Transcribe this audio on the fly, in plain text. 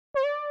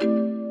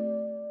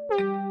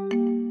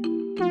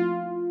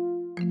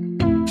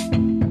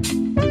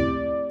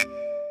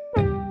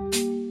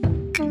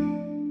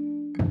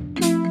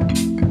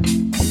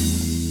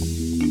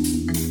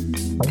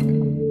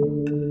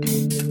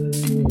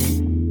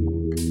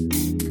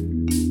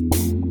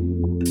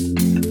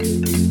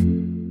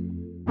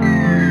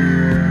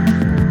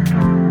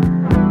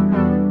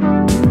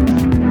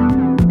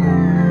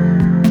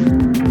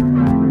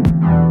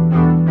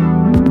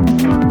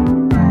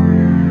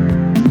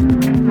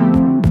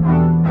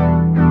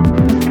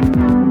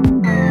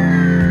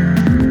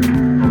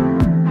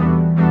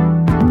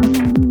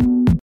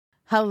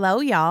Hello,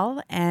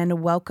 y'all,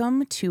 and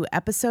welcome to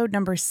episode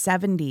number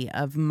 70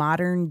 of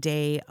Modern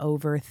Day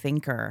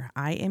Overthinker.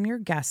 I am your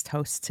guest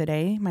host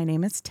today. My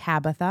name is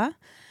Tabitha,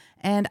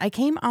 and I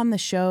came on the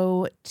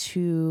show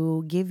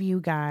to give you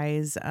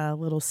guys a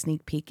little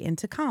sneak peek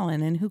into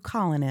Collin and who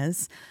Collin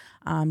is.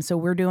 So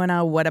we're doing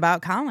a What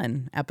About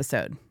Collin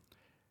episode.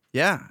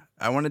 Yeah,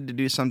 I wanted to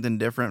do something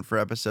different for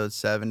episode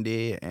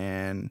 70,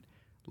 and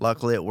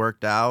luckily it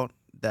worked out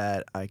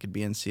that I could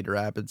be in Cedar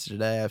Rapids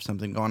today. I have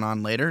something going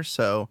on later,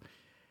 so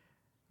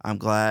I'm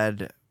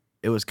glad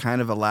it was kind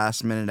of a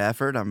last-minute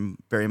effort. I'm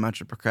very much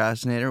a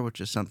procrastinator,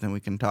 which is something we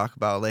can talk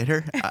about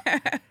later.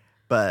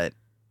 But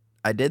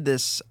I did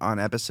this on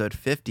episode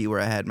 50 where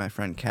I had my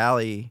friend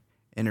Callie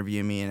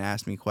interview me and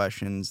ask me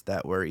questions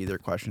that were either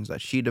questions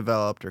that she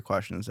developed or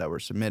questions that were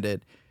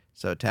submitted.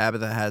 So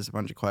Tabitha has a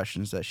bunch of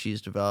questions that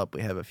she's developed.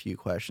 We have a few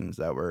questions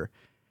that were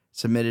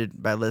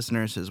submitted by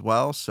listeners as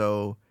well.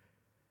 So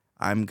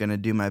I'm going to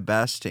do my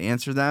best to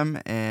answer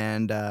them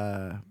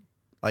and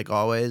like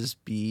always,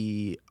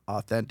 be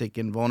authentic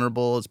and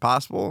vulnerable as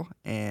possible,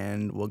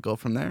 and we'll go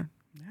from there.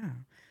 Yeah.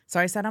 So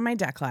I sat on my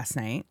deck last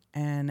night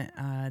and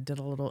did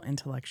a little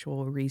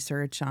intellectual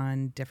research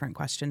on different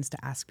questions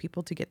to ask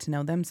people to get to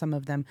know them. Some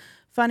of them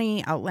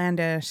funny,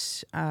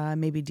 outlandish,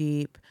 maybe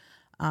deep,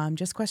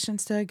 just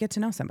questions to get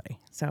to know somebody.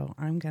 So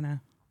I'm going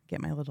to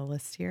get my little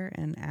list here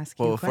and ask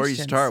you questions. Well, before you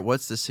start,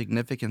 what's the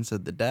significance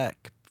of the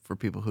deck? For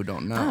people who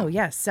don't know. Oh,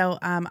 yes. So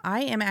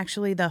I am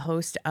actually the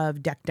host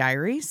of Deck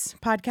Diaries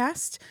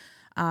podcast,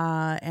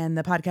 and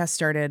the podcast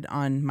started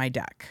on my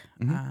deck.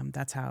 Mm-hmm.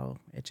 That's how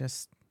it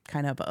just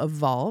kind of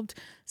evolved.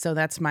 So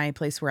that's my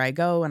place where I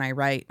go and I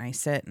write and I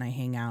sit and I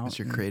hang out. It's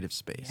your creative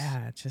space.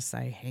 Yeah,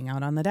 I hang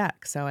out on the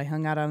deck. So I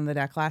hung out on the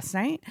deck last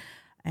night,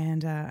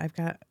 and I've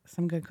got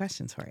some good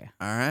questions for you.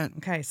 All right.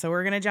 Okay, so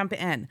we're going to jump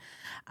in.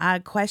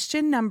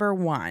 Question number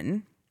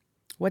 1.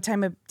 What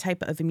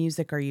type of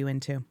music are you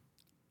into?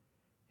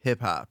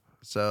 Hip-hop.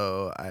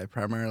 So I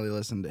primarily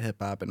listen to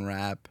hip-hop and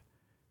rap.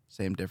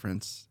 Same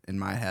difference in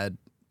my head,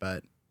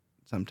 but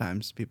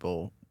sometimes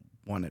people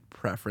want it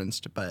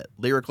preferenced. But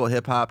lyrical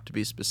hip-hop, to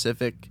be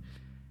specific,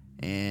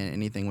 and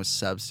anything with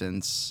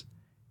substance.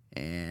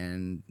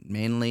 And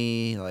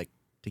mainly, like,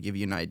 to give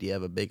you an idea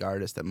of a big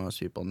artist that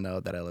most people know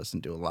that I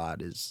listen to a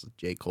lot is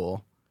J.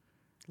 Cole.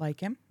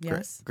 Like him,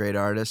 yes. Great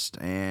artist.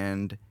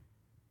 And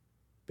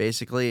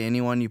basically,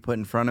 anyone you put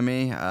in front of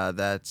me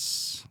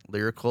that's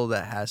lyrical,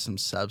 that has some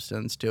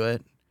substance to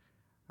it,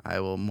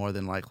 I will more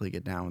than likely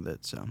get down with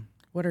it. So,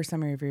 who are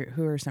some of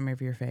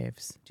your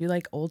faves? Do you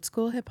like old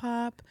school hip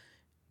hop,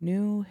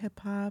 new hip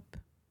hop?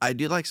 I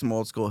do like some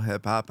old school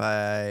hip hop.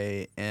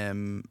 I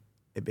am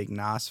a big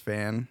Nas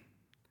fan.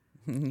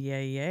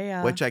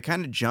 Yeah. Which I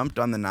kind of jumped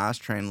on the Nas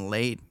train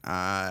late.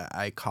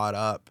 I caught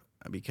up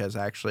because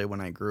actually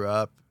when I grew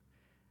up,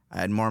 I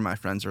had more of my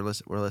friends were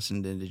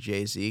listening to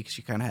Jay-Z because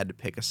you kind of had to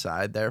pick a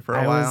side there for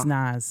a while. I was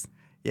Nas.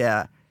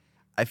 Yeah.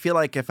 I feel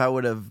like if I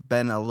would have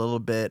been a little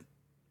bit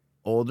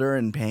older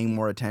and paying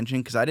more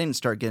attention, because I didn't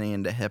start getting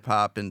into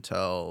hip-hop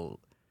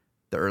until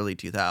the early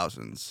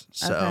 2000s.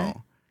 So Okay.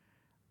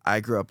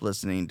 I grew up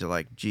listening to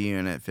like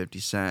G-Unit, 50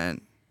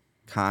 Cent,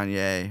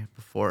 Kanye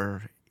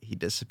before he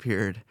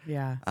disappeared.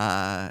 Yeah.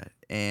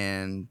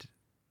 And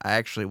I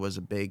actually was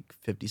a big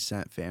 50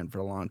 Cent fan for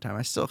a long time.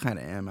 I still kind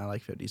of am. I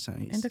like 50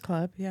 Cent. In the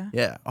club, yeah.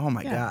 Yeah. Oh,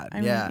 my God.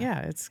 I mean, yeah,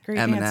 it's great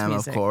Eminem, dance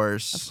music. of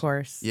course. Of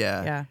course.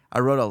 Yeah. Yeah. I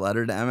wrote a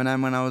letter to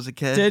Eminem when I was a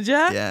kid. Did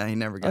ya? Yeah, he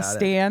never got it.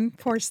 Stan?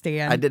 Poor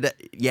Stan. I did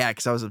it. Yeah,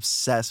 because I was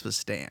obsessed with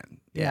Stan.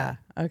 Yeah.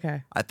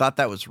 Okay. I thought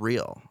that was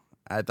real.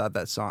 I thought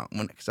that song,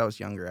 because I was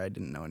younger, I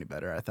didn't know any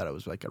better. I thought it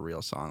was like a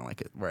real song,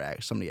 like where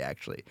somebody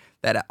actually,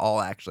 that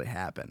all actually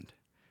happened.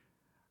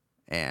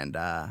 And,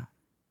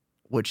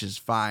 which is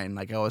fine.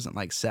 Like, I wasn't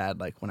like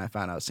sad like when I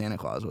found out Santa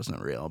Claus wasn't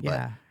real.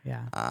 But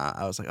Yeah.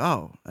 I was like,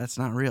 oh, that's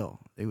not real.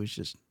 It was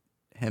just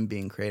him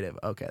being creative.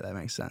 Okay, that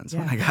makes sense.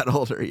 Yeah. When I got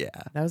older, yeah.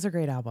 That was a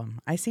great album.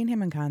 I seen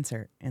him in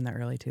concert in the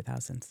early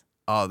 2000s.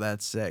 Oh,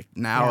 that's sick.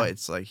 Now Yeah.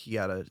 it's like you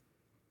gotta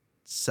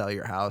sell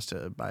your house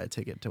to buy a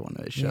ticket to one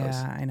of his shows.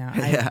 Yeah, I know.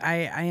 Yeah.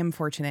 I am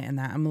fortunate in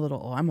that.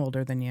 I'm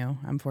older than you.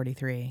 I'm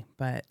 43,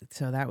 but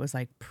so that was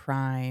like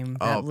prime,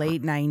 that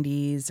late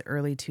 90s,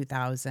 early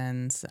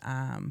 2000s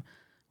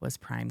was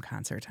prime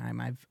concert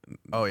time.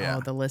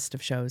 The list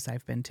of shows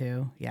I've been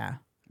to. Yeah.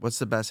 What's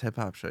the best hip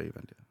hop show you've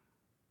been to?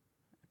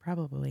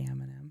 Probably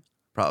Eminem.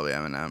 Probably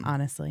Eminem.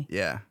 Honestly.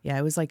 Yeah. Yeah,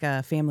 it was like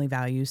a family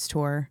values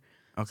tour.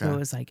 Okay. So it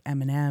was like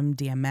Eminem,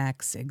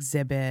 DMX,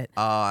 Exhibit.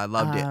 Oh, I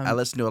loved it. I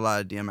listened to a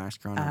lot of DMX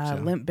growing up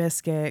too. Limp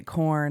Bizkit,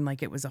 Korn.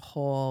 Like it was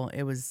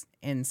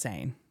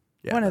insane.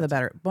 Yeah, one of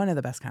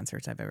the best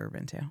concerts I've ever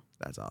been to.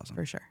 That's awesome.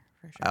 For sure.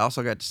 I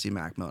also got to see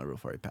Mac Miller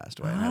before he passed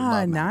away. And I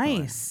love Mac Miller.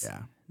 Nice.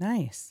 Yeah.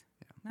 Nice.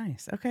 Yeah.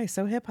 Nice. Okay,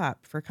 so hip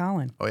hop for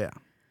Collin. Oh yeah.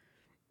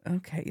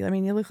 Okay. I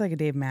mean, you look like a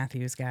Dave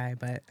Matthews guy,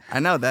 but I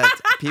know that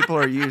people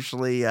are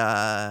usually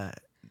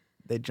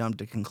they jump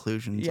to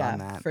conclusions on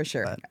that. for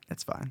sure. But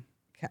it's fine.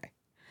 Okay.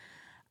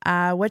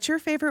 What's your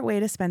favorite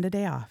way to spend a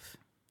day off?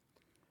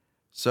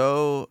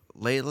 So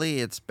lately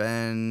it's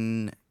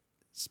been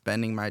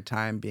spending my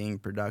time being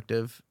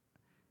productive.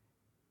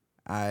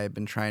 I've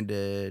been trying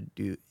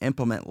to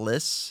implement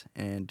lists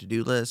and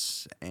to-do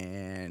lists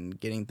and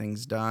getting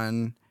things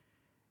done,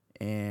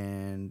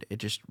 and it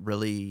just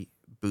really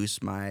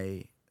boosts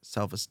my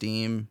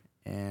self-esteem,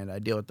 and I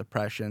deal with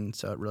depression,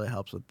 so it really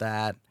helps with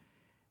that.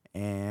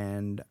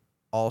 And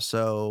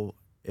also,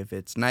 if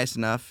it's nice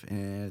enough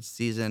and it's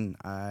season,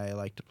 I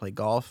like to play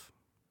golf.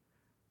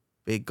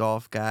 Big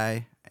golf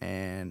guy,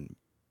 and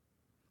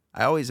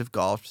I always have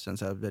golfed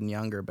since I've been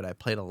younger, but I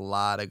played a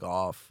lot of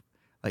golf.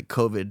 Like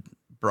COVID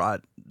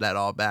brought that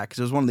all back because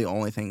it was one of the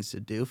only things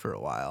to do for a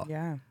while.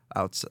 Yeah.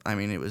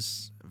 It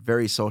was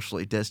very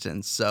socially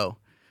distanced, so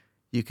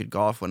you could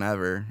golf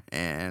whenever,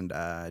 and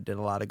I did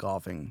a lot of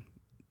golfing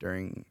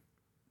during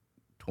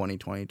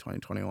 2020,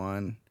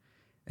 2021,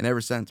 and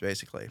ever since,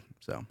 basically.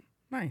 So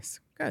Nice.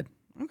 Good.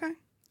 Okay.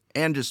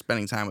 and just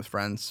spending time with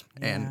friends,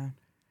 and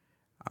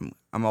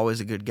I'm always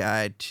a good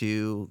guy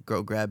to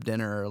go grab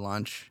dinner or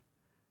lunch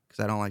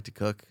because I don't like to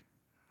cook.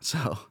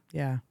 So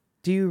Yeah.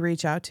 Do you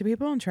reach out to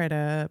people and try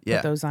to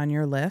put those on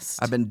your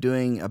list? I've been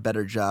doing a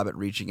better job at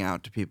reaching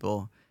out to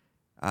people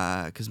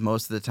because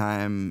most of the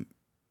time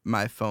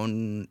my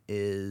phone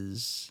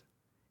is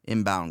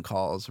inbound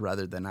calls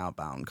rather than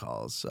outbound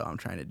calls. So I'm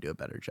trying to do a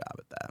better job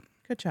at that.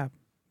 Good job.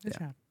 Good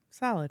job.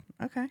 Solid.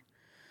 Okay.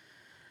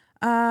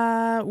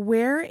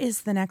 Where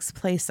is the next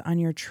place on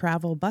your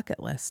travel bucket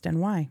list and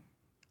why?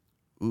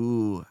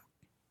 Ooh,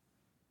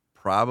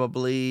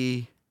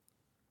 probably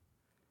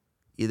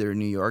either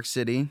New York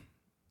City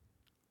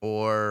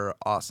or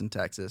Austin,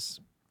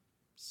 Texas,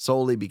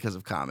 solely because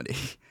of comedy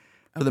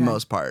for the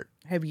most part.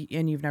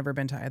 You've never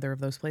been to either of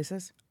those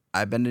places?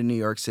 I've been to New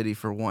York City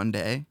for one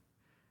day.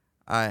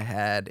 I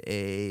had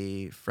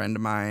a friend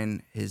of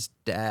mine, his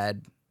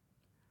dad,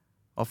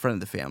 a friend of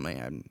the family.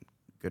 I'm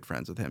good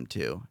friends with him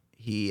too.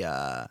 He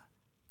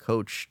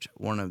coached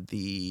one of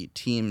the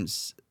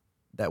teams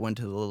that went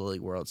to the Little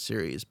League World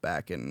Series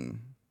back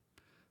in,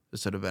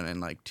 this would have been in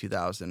like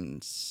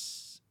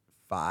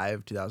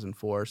 2005,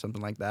 2004,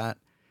 something like that.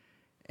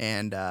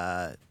 And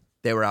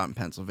they were out in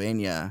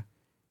Pennsylvania,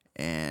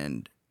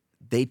 and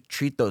they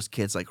treat those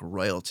kids like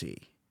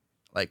royalty,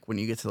 like when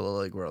you get to the Little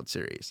League World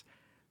Series.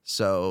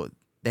 So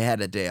they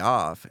had a day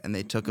off, and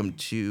they took them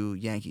to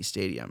Yankee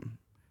Stadium.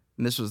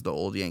 And this was the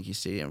old Yankee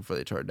Stadium before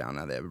they tore it down.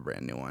 Now they have a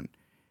brand new one.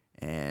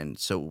 And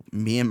so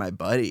me and my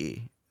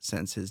buddy,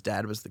 since his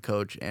dad was the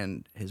coach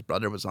and his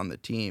brother was on the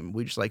team,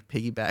 we just like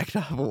piggybacked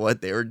off of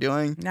what they were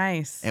doing.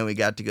 Nice. And we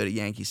got to go to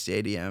Yankee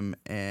Stadium,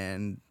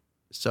 and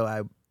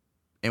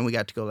we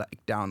got to go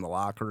like down the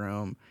locker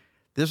room.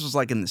 This was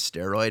like in the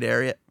steroid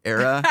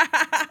era.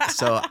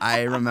 So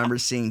I remember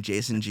seeing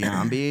Jason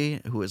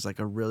Giambi, who was like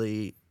a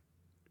really,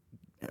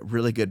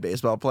 really good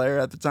baseball player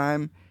at the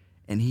time,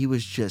 and he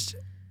was just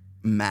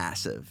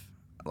massive.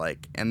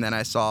 And then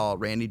I saw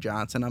Randy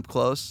Johnson up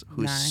close,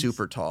 who's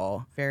super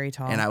tall. Very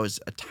tall. And I was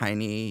a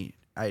tiny,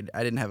 I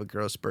didn't have a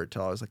growth spurt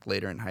till I was like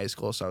later in high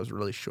school, so I was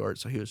really short,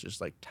 so he was just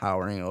like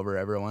towering over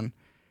everyone.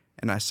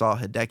 And I saw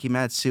Hideki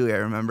Matsui. I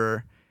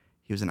remember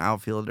he was an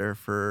outfielder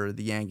for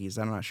the Yankees.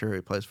 I'm not sure who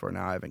he plays for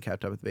now. I haven't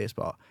kept up with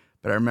baseball.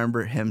 But I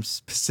remember him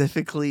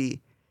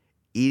specifically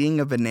eating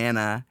a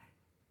banana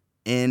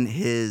in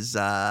his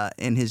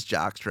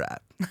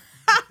jockstrap.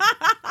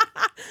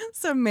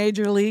 Some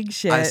major league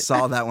shit. I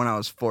saw that when I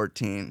was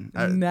 14.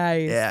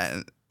 Nice.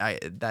 Yeah,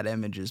 that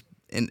image is,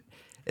 and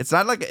it's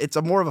not like, it's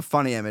a more of a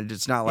funny image.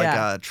 It's not like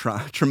a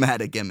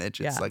traumatic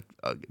image. It's like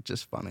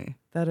just funny.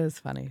 That is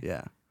funny.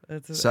 Yeah.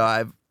 So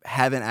I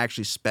haven't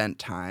actually spent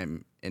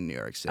time in New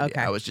York City.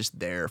 Okay. I was just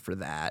there for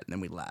that, and then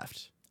we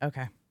left.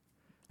 Okay.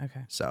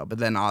 So, but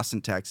then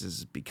Austin, Texas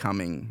is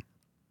becoming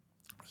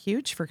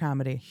huge for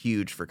comedy.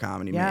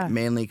 Yeah.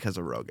 Mainly because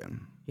of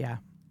Rogan. Yeah.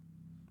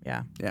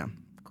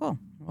 Cool.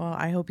 Well,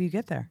 I hope you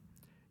get there.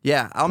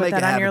 Yeah, I'll make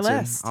it happen soon.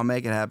 List. I'll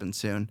make it happen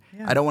soon.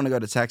 Yeah. I don't want to go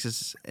to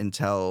Texas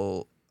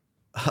until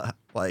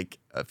like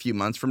a few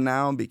months from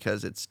now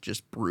because it's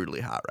just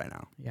brutally hot right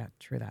now. Yeah,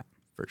 true that.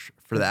 For sure.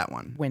 For that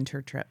one.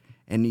 Winter trip.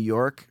 In New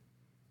York,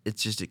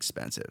 it's just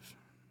expensive.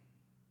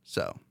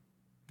 So.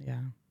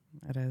 Yeah,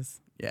 it is.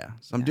 Yeah.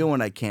 So I'm doing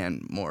what I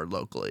can more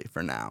locally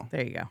for now.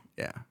 There you go.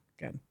 Yeah.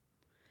 Good.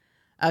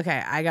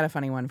 Okay, I got a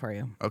funny one for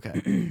you.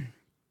 Okay.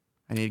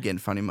 I need to get in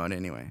funny mode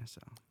anyway.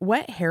 So.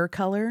 What hair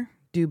color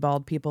do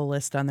bald people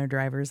list on their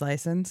driver's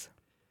license?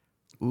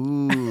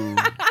 Ooh.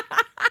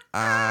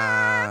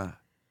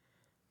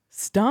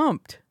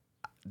 Stumped.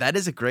 That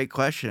is a great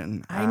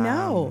question. I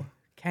know.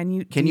 Can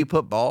you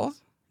put bald?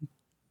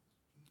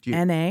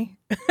 NA?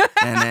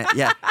 NA,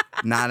 yeah.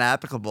 Not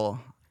applicable.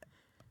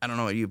 I don't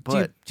know what you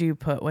put. Do you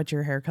put what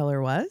your hair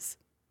color was?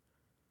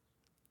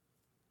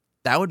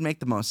 That would make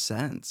the most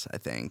sense, I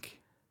think.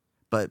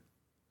 But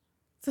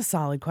it's a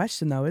solid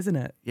question, though, isn't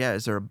it? Yeah.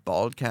 Is there a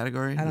bald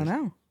category? I don't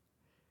know.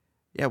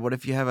 Yeah. What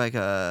if you have like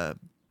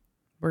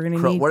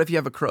what if you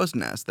have a crow's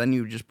nest? Then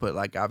you just put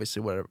like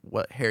obviously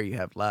what hair you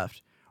have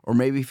left, or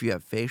maybe if you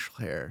have facial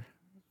hair,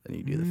 then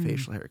you do the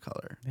facial hair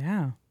color.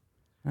 Yeah.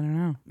 I don't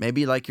know.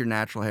 Maybe like your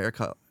natural hair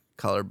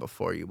color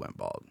before you went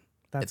bald.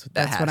 That's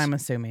That what has- I'm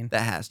assuming.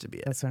 That has to be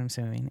it. That's what I'm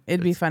assuming.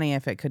 It'd be funny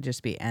if it could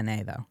just be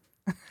NA though.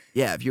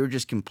 Yeah, if you were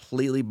just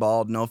completely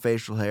bald, no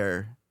facial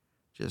hair,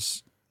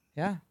 just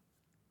Yeah.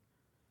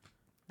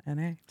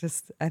 NA.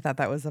 Just I thought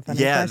that was a funny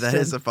yeah, question. that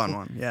is a fun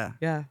one. Yeah,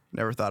 Yeah.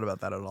 never thought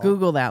about that at all.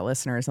 Google that,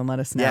 listeners, and let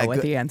us know Yeah,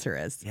 what the answer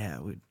is. Yeah,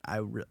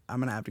 I'm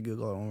gonna have to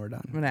Google it when we're I'm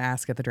done. gonna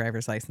ask at the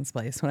driver's license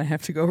place when I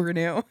have to go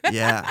renew.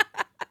 Yeah,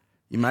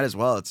 you might as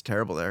well. It's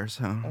terrible there,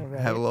 so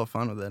right. have a little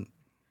fun with it.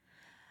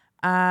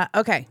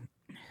 Okay.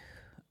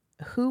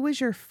 Who was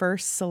your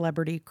first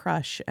celebrity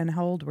crush and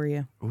how old were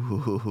you?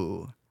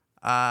 Ooh,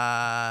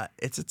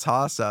 it's a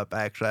toss up.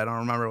 Actually, I don't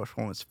remember which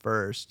one was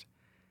first.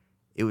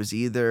 It was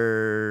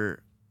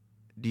either.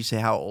 Do you say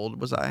how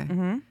old was I?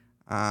 Mm-hmm.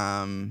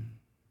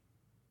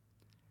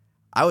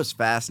 I was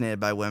fascinated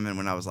by women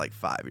when I was like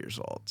 5 years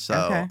old. So,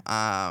 Okay.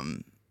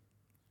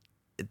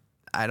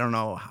 I don't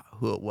know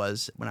who it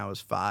was when I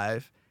was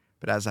 5,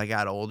 but as I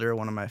got older,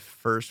 one of my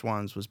first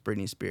ones was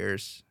Britney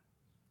Spears.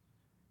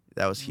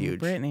 That was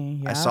huge.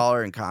 Britney, yeah. I saw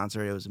her in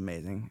concert. It was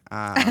amazing.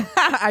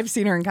 I've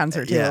seen her in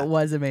concert too. Yeah. It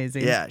was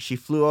amazing. Yeah, she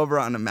flew over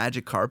on a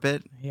magic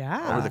carpet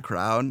Yeah. over the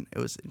crowd. It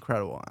was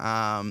incredible.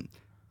 I'm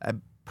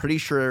pretty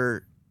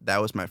sure that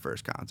was my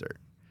first concert.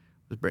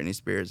 It was Britney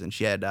Spears, and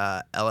she had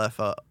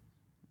LFO.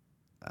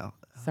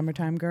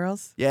 Summertime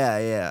Girls.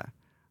 Yeah.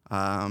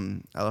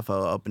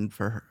 LFO opened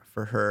for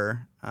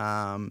her.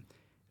 And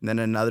then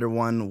another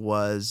one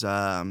was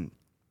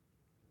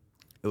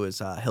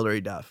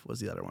Hillary Duff was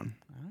the other one.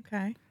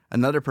 Okay.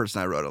 Another person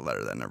I wrote a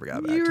letter that never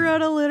got back to You me.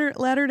 wrote a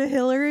letter to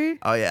Hillary?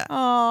 Oh yeah.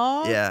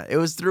 Aww. Yeah, it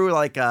was through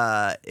like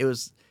it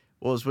was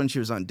when she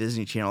was on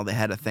Disney Channel. They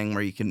had a thing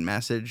where you can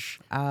message.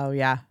 Oh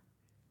yeah.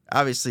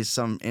 Obviously,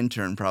 some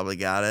intern probably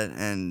got it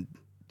and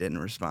didn't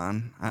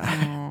respond.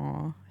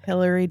 Aw.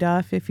 Hillary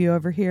Duff, if you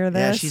ever hear this.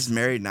 Yeah, she's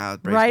married now.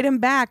 It breaks- Write him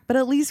back, but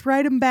at least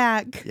write him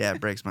back. Yeah,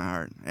 it breaks my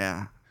heart.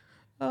 Yeah.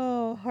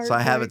 Oh, heart. So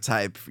I have a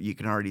type. You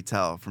can already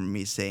tell from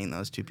me saying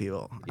those two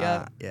people.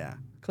 Yep. Yeah.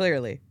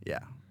 Clearly. Yeah.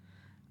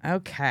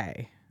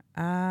 Okay.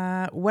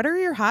 What are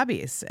your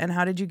hobbies and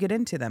how did you get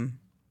into them?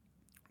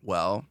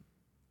 Well,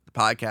 the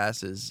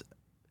podcast is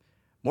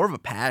more of a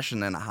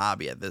passion than a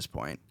hobby at this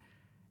point.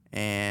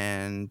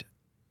 And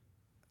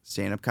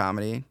stand-up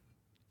comedy.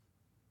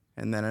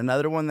 And then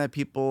another one that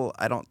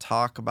I don't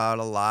talk about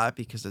a lot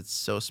because it's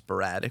so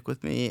sporadic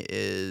with me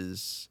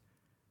is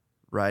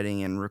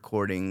writing and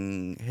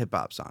recording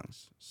hip-hop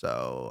songs.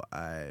 So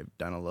I've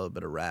done a little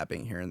bit of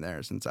rapping here and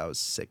there since I was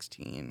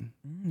 16.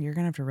 You're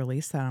going to have to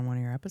release that on one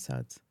of your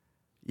episodes.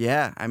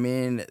 Yeah, I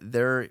mean,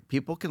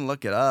 people can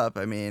look it up.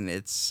 I mean,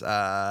 it's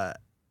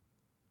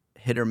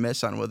hit or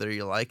miss on whether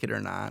you like it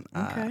or not.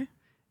 Okay.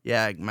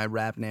 Yeah, my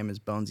rap name is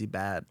Bonesy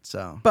Bad,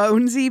 so.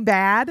 Bonesy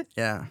Bad?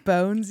 Yeah.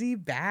 Bonesy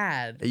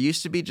Bad. It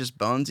used to be just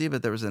Bonesy,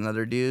 but there was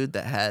another dude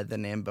that had the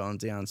name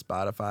Bonesy on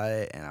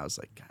Spotify, and I was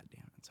like, God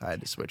damn it. So I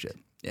had to switch it.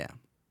 Yeah.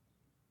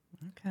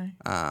 Okay.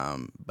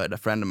 But a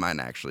friend of mine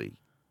actually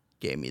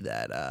gave me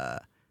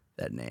that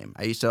name.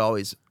 I used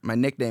to my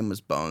nickname was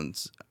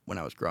Bones when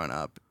I was growing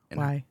up. And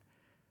Why?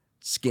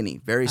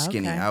 Skinny, very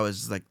skinny. Okay. I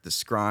was like the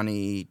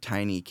scrawny,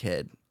 tiny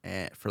kid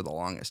for the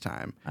longest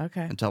time.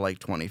 Okay. Until like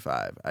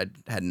 25. I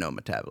had no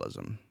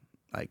metabolism.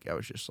 Like I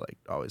was just like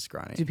always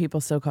scrawny. Do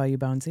people still call you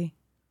Bonesy?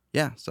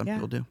 Yeah, some Yeah.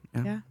 people do.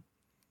 Yeah.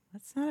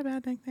 That's not a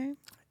bad nickname.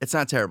 It's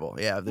not terrible.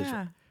 Yeah,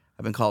 Yeah.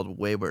 I've been called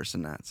way worse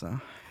than that,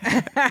 so.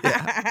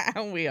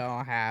 We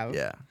all have.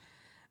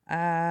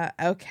 Yeah.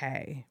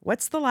 Okay.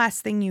 What's the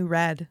last thing you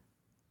read?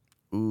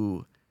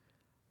 Ooh.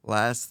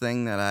 Last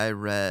thing that I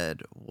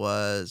read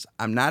was,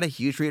 I'm not a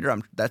huge reader.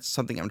 That's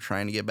something I'm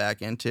trying to get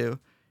back into.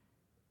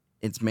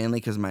 It's mainly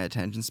because of my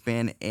attention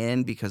span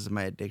and because of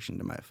my addiction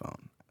to my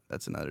phone.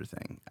 That's another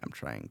thing I'm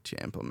trying to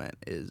implement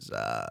is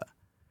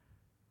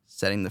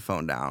setting the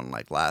phone down.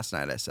 Like last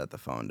night I set the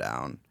phone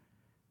down,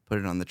 put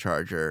it on the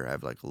charger. I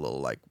have like a little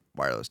like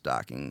wireless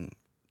docking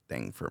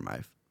thing for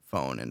my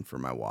phone and for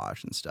my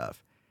watch and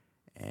stuff.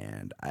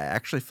 And I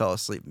actually fell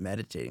asleep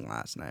meditating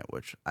last night,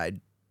 which I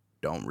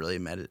don't really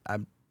meditate. I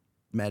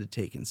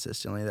meditate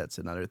consistently. That's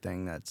another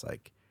thing that's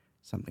like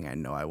something I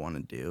know I want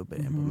to do but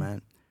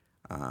implement.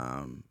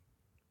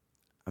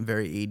 I'm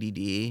very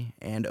ADD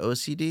and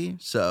OCD,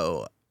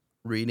 so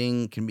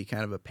reading can be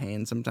kind of a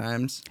pain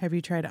sometimes. Have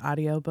you tried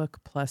audiobook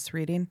plus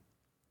reading?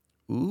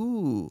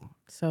 Ooh.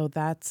 So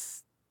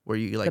that's Where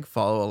you like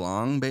follow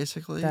along,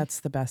 basically?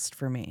 the best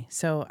for me.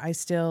 So I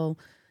still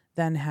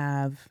then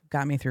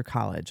got me through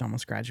college,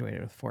 almost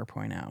graduated with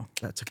 4.0.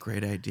 That's a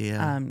great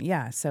idea.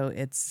 Yeah,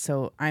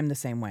 so I'm the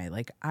same way.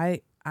 Like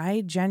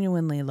I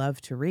genuinely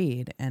love to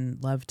read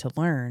and love to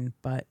learn,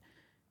 but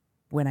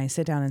when I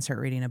sit down and start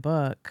reading a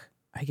book,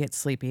 I get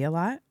sleepy a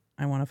lot.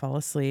 I want to fall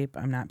asleep.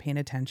 I'm not paying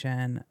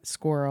attention.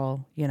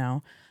 Squirrel,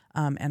 and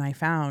I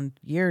found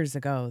years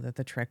ago that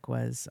the trick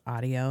was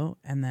audio.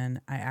 And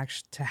then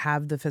to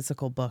have the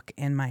physical book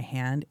in my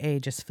hand,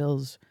 just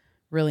feels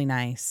really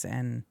nice.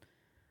 And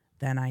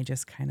then I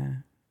just kind of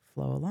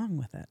flow along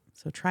with it.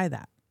 So try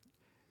that.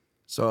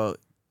 So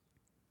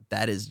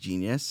that is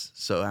genius.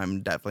 So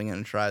I'm definitely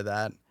going to try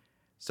that.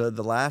 So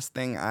the last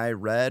thing I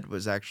read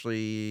was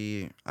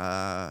actually,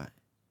 last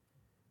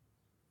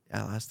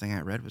thing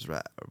I read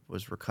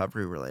was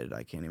recovery related.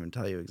 I can't even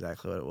tell you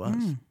exactly what it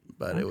was,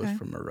 but it was okay.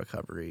 from a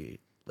recovery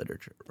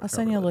literature. I'll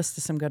send you a list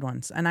of some good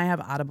ones. And I have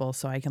Audible,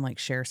 so I can like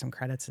share some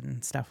credits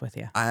and stuff with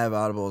you. I have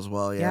Audible as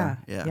well. Yeah.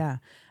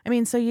 I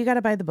mean, so you got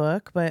to buy the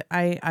book, but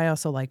I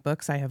also like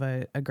books. I have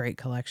a great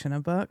collection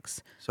of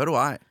books. So do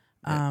I.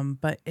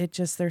 But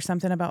there's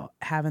something about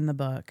having the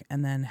book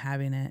and then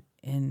having it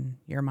in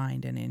your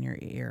mind and in your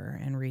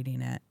ear and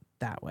reading it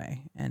that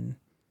way and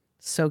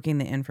soaking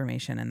the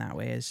information in that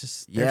way is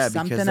just, there's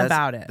something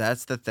about it.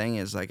 That's the thing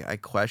is like, I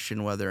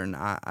question whether or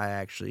not I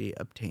actually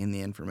obtain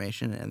the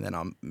information and then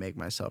I'll make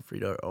myself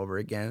read it over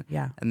again.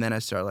 Yeah. And then I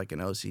start like an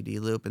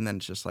OCD loop and then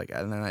it's just like,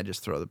 and then I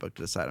just throw the book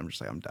to the side. I'm just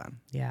like, I'm done.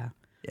 Yeah.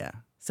 Yeah.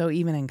 So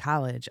even in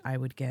college, I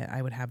would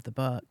have the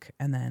book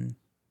and then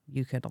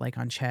you could like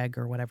on Chegg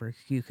or whatever,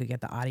 you could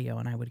get the audio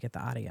and I would get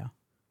the audio.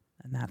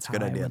 And that's how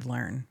I would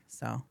learn.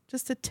 So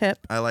just a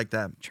tip. I like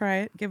that. Try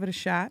it. Give it a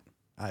shot.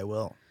 I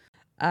will.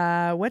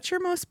 What's your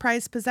most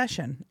prized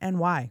possession and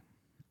why?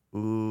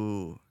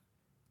 Ooh.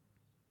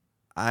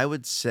 I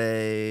would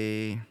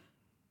say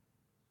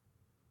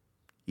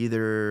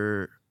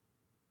either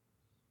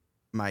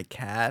my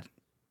cat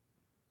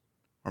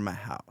or my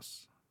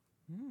house.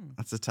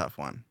 That's a tough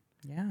one.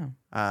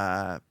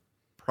 Yeah.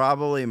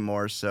 Probably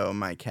more so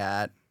my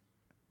cat,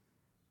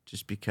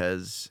 just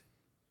because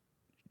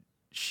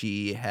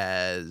she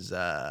has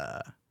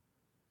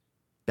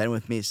been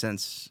with me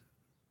since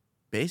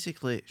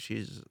basically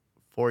she's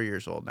 4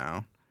 years old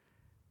now.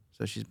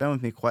 So she's been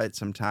with me quite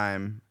some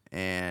time,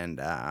 and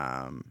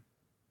I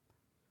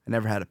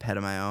never had a pet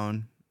of my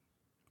own.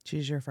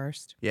 She's your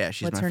first? Yeah,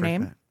 she's What's my her first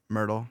name? pet.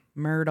 Myrtle.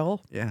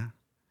 Myrtle. Yeah.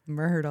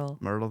 Myrtle.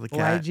 Myrtle the cat.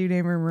 Why'd you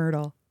name her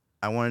Myrtle?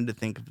 I wanted to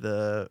think of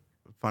the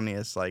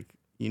funniest, like,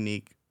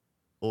 unique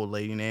old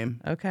lady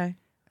name. Okay.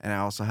 And I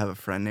also have a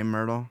friend named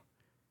Myrtle,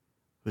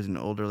 who's an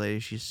older lady.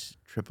 She's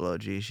triple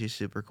OG. She's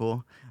super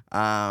cool.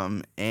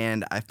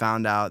 And I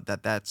found out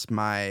that that's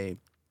my,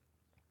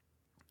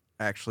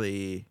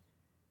 actually,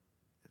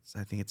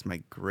 I think it's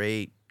my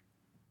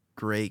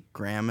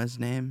great-great-grandma's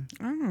name.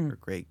 Or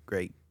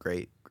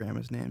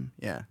great-great-great-grandma's name.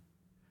 Yeah.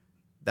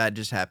 That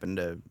just happened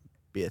to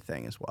be a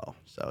thing as well.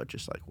 So it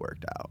just, like,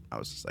 worked out. I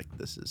was just like,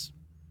 this is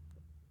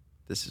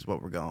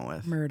what we're going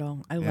with.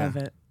 Myrtle. I love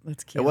it.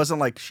 That's cute. It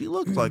wasn't like she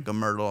looked like a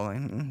Myrtle.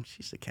 Like,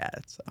 she's a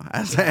cat. So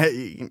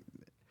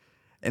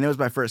and it was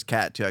my first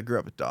cat, too. I grew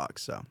up with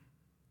dogs, so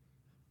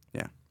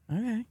yeah.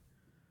 Okay.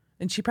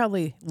 And she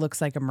probably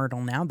looks like a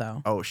Myrtle now,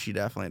 though. Oh, she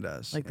definitely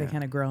does. Like they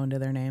kind of grow into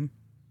their name.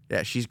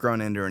 Yeah, she's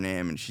grown into her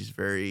name, and she's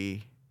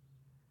very,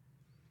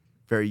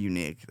 very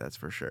unique. That's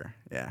for sure.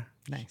 Yeah.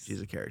 Nice.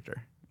 She's a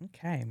character.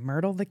 Okay.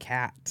 Myrtle the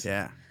cat.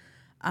 Yeah.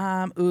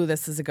 Ooh,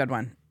 this is a good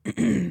one.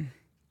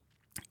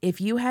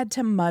 If you had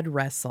to mud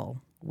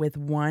wrestle with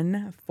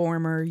one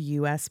former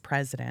U.S.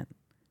 president,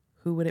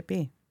 who would it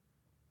be?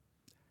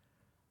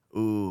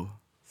 Ooh.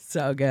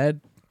 So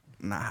good.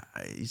 Nah,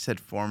 you said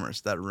former,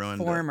 so that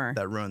ruined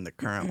the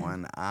current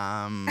one.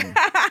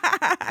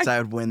 So I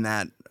would win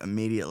that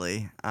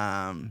immediately.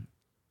 Former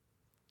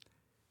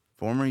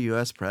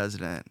U.S.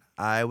 president,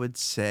 I would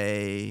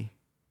say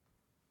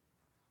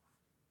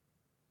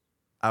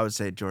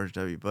George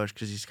W. Bush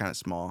because he's kind of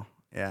small.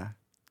 Yeah.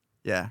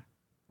 That's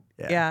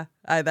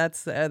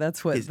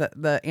what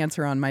the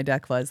answer on my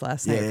deck was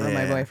last night from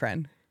my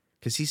boyfriend.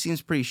 Because he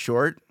seems pretty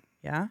short.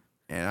 Yeah.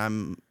 And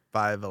I'm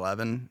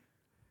 5'11".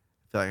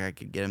 I feel like I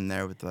could get him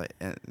there with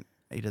and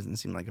he doesn't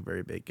seem like a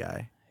very big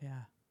guy.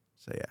 Yeah.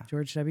 So yeah.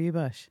 George W.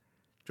 Bush.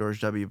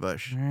 George W.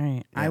 Bush. All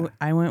right. Yeah.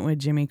 I went with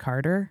Jimmy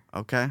Carter.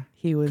 Okay.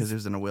 Because he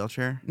was in a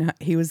wheelchair? No,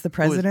 he was the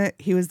president.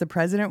 He was the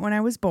president when I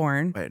was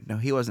born. Wait, no,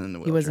 he wasn't in the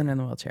wheelchair. He wasn't in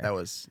the wheelchair. That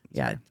was...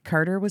 Yeah.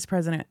 Carter was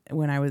president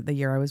when the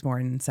year I was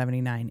born in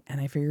 1979.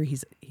 And I figure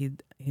he's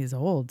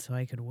old, so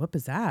I could whoop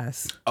his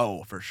ass.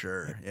 Oh, for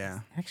sure. Yeah.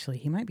 Actually,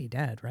 he might be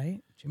dead,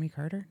 right? Jimmy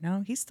Carter?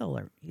 No, he's still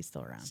around.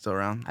 Still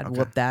around? I'd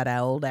whoop that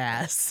old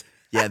ass.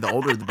 Yeah, the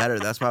older the better.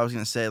 That's why I was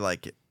going to say,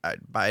 like,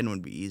 Biden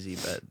would be easy,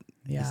 but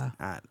he's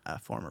not a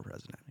former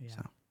president. Yeah.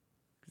 So.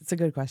 It's a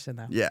good question,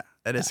 though. Yeah,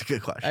 that is a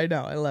good question. I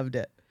know. I loved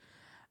it.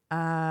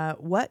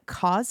 What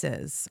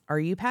causes are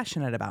you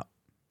passionate about?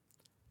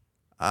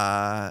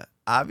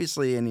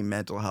 Obviously, any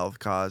mental health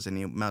cause,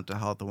 any mental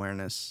health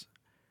awareness.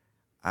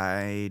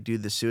 I do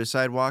the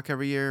suicide walk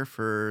every year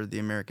for the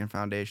American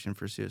Foundation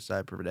for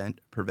Suicide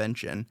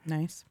Prevention.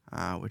 Nice.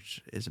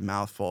 Which is a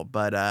mouthful,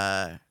 but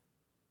I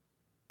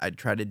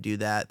try to do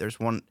that.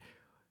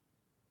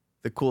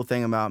 The cool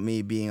thing about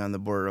me being on the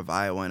border of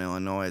Iowa and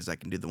Illinois is I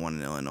can do the one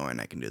in Illinois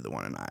and I can do the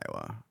one in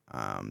Iowa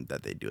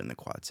that they do in the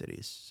Quad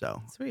Cities.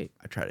 So sweet.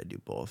 I try to do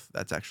both.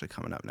 That's actually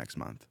coming up next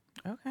month.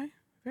 Okay.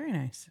 Very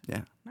nice.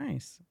 Yeah.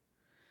 Nice.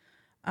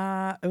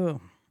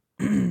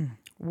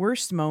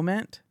 Worst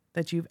moment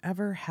that you've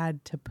ever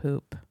had to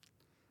poop?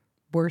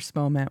 Worst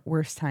moment,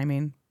 worst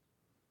timing?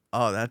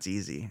 Oh, that's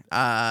easy.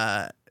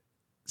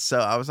 So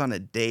I was on a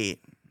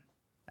date.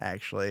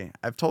 Actually,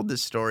 I've told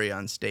this story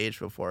on stage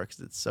before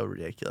because it's so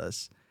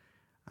ridiculous.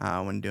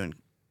 When doing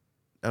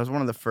that was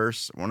one of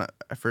my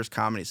first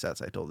comedy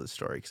sets. I told this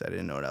story because I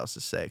didn't know what else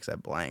to say because I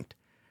blanked.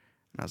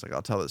 And I was like,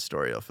 I'll tell this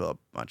story. It'll fill up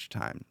a bunch of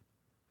time.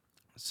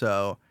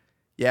 So,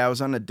 yeah, I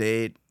was on a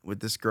date with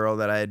this girl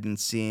that I had been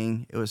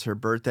seeing. It was her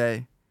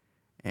birthday,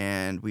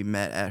 and we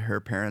met at her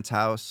parents'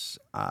 house,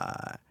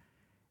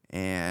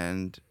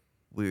 and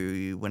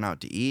we went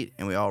out to eat,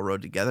 and we all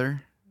rode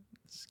together.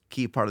 It's a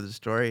key part of the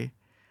story.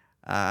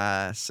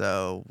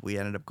 So we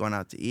ended up going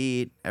out to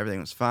eat. Everything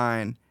was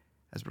fine.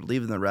 As we're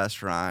leaving the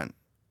restaurant,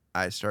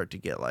 I start to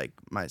get, like,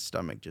 my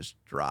stomach just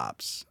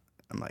drops.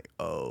 I'm like,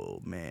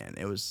 oh, man.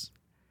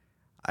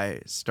 I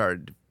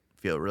started to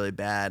feel really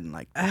bad and,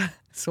 like,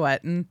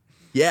 Sweating.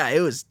 yeah, it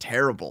was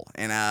terrible.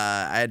 And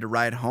I had to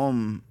ride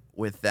home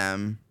with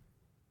them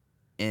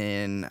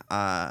in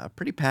a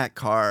pretty packed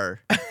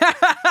car.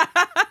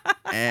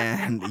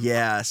 And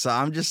yeah, so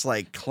I'm just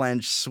like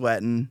clenched,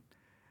 sweating.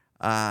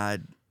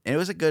 And it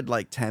was a good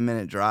like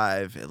 10-minute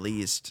drive at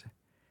least.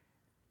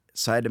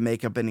 So I had to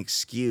make up an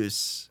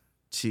excuse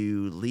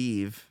to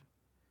leave.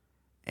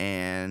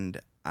 And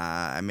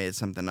I made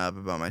something up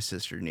about my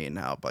sister needing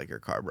help, like her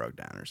car broke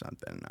down or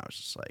something. And I was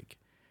just like,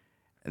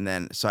 and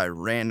then so I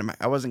ran to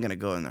I wasn't gonna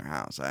go in their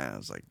house. I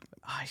was like,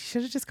 Oh, you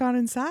should have just gone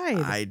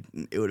inside.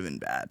 It would have been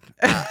bad.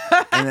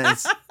 And then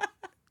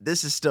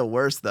this is still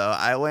worse though.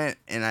 I went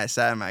and I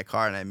sat in my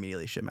car and I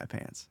immediately shit my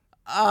pants.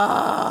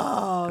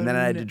 Oh. And then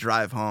I had to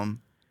drive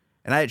home,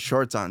 and I had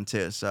shorts on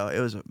too, so it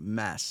was a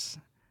mess.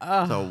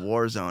 Oh. So a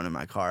war zone in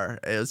my car.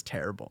 It was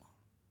terrible.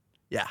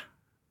 Yeah.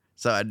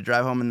 So I had to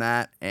drive home in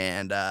that,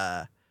 and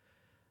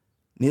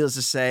needless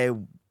to say,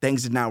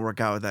 things did not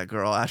work out with that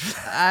girl after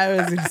that. I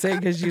was going to say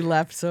because you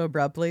left so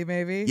abruptly,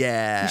 maybe.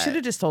 Yeah. You should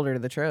have just told her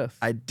the truth.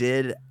 I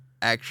did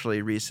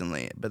actually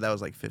recently, but that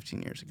was like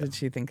 15 years ago. Did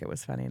she think it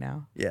was funny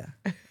now? Yeah.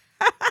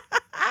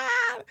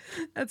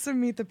 That's some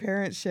meet the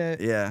parent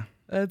shit. Yeah.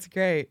 That's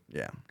great.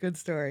 Yeah. Good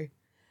story.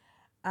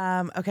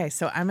 Okay,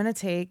 so I'm going to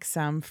take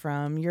some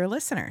from your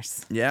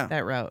listeners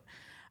that wrote.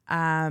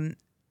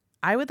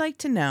 I would like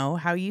to know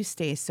how you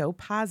stay so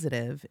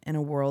positive in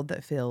a world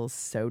that feels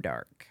so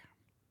dark.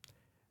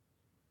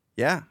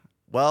 Yeah.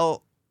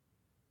 Well,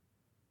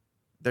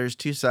 there's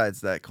two sides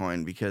to that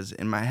coin because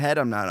in my head,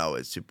 I'm not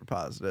always super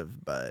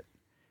positive, but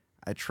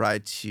I try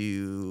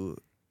to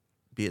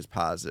be as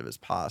positive as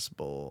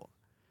possible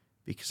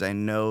because I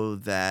know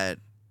that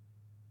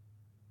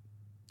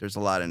there's a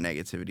lot of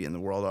negativity in the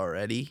world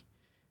already.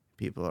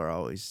 People are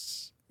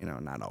always,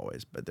 not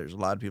always, but there's a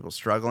lot of people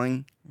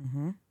struggling.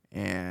 Mm-hmm.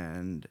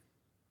 And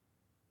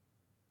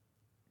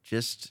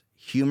just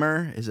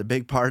humor is a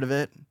big part of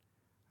it.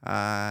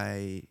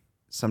 I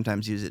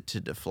sometimes use it to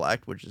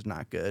deflect, which is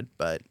not good,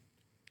 but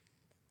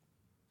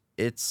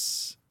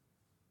it's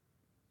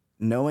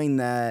knowing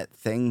that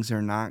things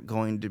are not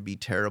going to be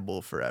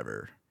terrible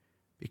forever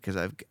because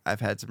I've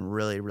had some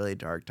really, really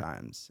dark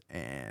times,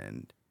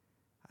 and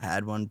I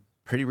had one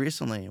pretty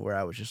recently where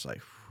I was just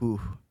like,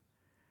 whew,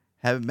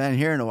 haven't been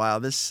here in a while.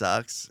 This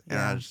sucks. And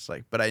I was just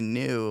like, but I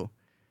knew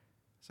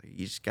it's like,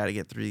 you just got to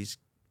get through these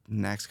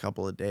next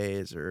couple of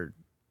days, or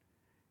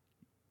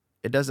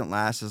it doesn't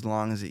last as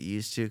long as it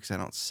used to because I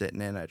don't sit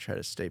in it. I try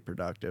to stay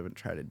productive and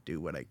try to do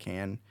what I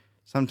can.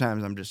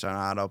 Sometimes I'm just on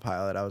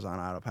autopilot. I was on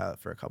autopilot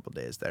for a couple of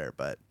days there,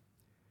 but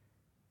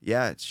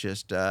yeah, it's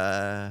just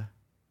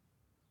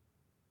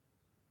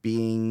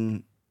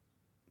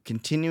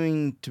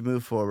continuing to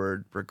move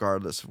forward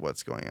regardless of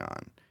what's going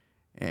on.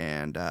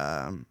 And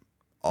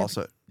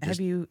also, have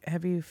you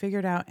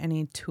figured out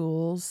any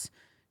tools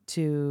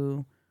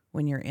to,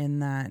 when you're in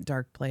that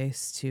dark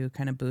place, to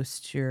kind of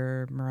boost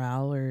your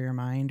morale or your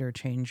mind or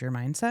change your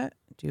mindset?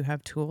 Do you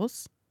have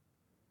tools?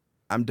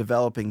 I'm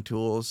developing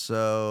tools,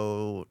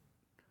 so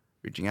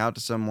reaching out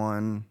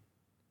to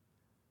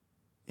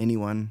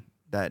anyone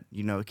that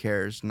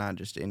cares, not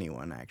just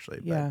anyone actually,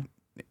 but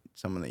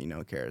someone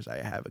that cares. I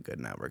have a good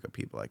network of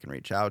people I can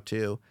reach out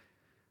to.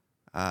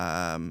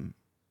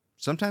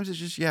 Sometimes it's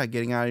just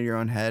getting out of your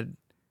own head,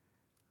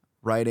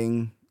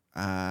 writing,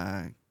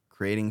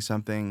 creating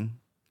something,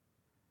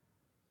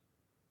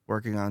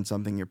 working on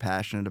something you're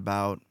passionate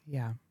about.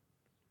 Yeah.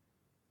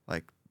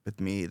 Like with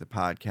me, the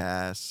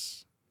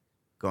podcasts,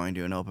 going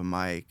to an open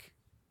mic,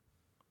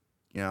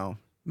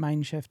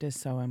 Mind shift is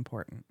so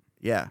important.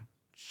 Yeah.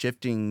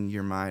 Shifting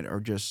your mind, or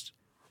just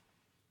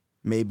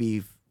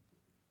maybe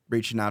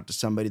reaching out to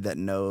somebody that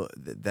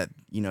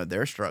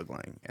they're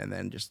struggling, and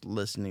then just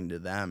listening to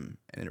them,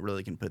 and it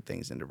really can put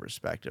things into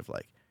perspective.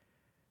 Like,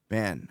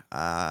 man,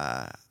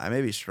 I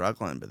may be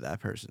struggling, but that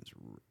person's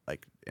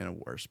like in a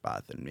worse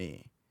spot than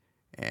me,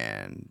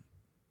 and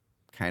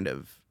kind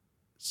of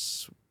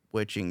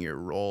switching your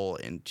role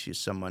into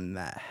someone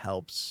that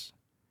helps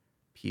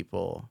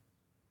people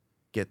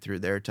get through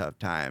their tough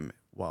time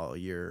while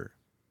you're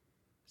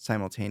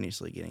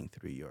simultaneously getting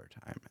through your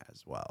time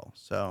as well.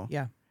 So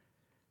yeah,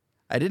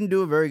 I didn't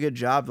do a very good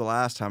job the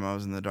last time I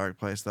was in the dark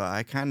place, though.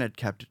 I kind of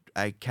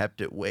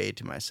kept it way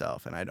to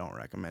myself, and I don't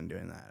recommend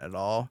doing that at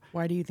all.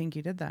 Why do you think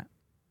you did that?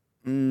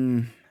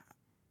 I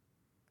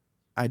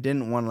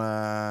didn't want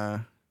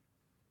to,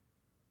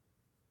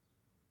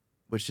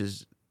 which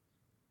is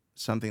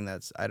something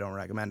I don't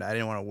recommend. I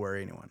didn't want to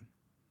worry anyone.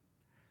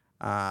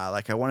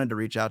 Like I wanted to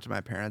reach out to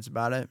my parents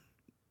about it,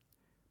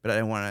 but I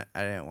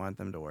didn't want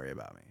them to worry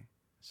about me.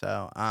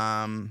 So,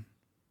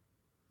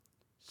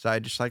 so I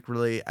just like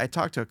I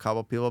talked to a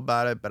couple people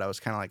about it, but I was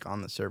kind of like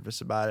on the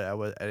surface about it.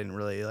 I didn't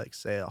really like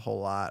say a whole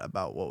lot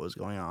about what was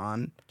going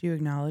on. Do you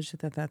acknowledge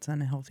that that's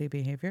unhealthy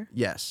behavior?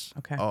 Yes.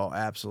 Okay. Oh,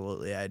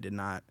 absolutely. I did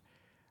not.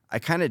 I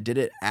kind of did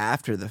it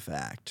after the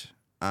fact.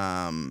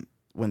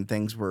 When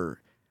things were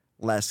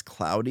less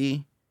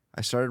cloudy,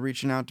 I started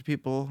reaching out to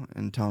people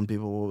and telling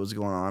people what was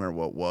going on or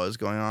what was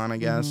going on, I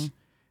guess,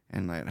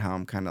 and like how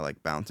I'm kind of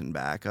like bouncing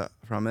back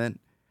from it.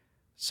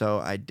 So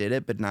I did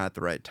it, but not at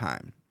the right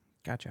time.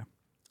 Gotcha.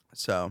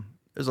 So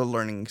it was a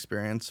learning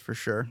experience for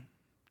sure,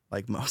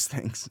 like most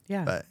things.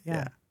 Yeah. But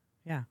Yeah.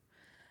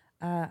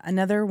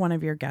 Another one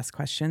of your guest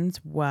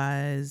questions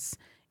was,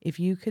 if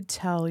you could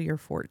tell your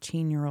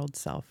 14-year-old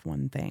self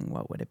one thing,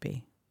 what would it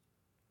be?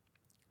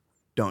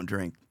 Don't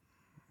drink.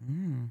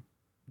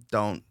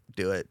 Don't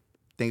do it.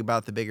 Think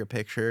about the bigger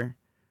picture.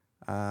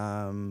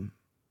 I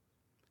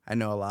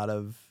know a lot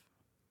of,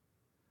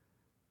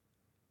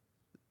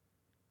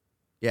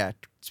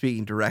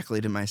 speaking directly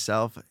to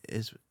myself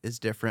is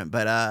different,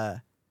 but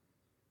I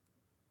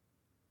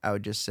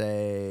would just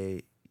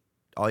say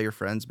all your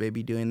friends may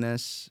be doing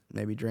this,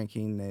 maybe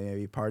drinking, they may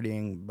be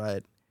partying,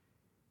 but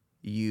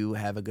you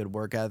have a good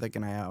work ethic,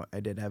 and I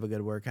did have a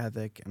good work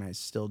ethic, and I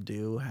still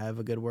do have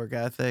a good work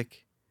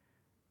ethic.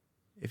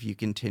 If you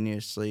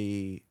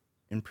continuously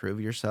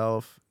improve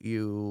yourself,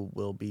 you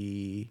will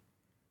be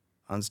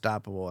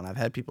unstoppable. And I've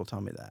had people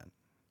tell me that.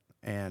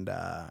 And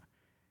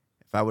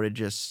if I would have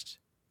just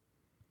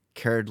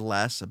cared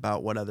less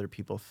about what other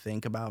people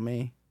think about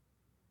me,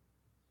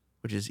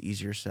 which is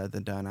easier said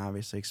than done,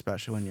 obviously,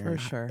 especially when you're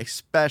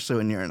especially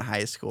when you're in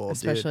high school,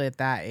 especially dude. at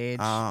that age.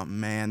 Oh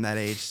man, that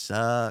age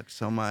sucks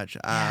so much.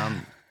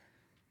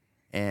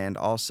 And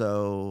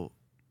also,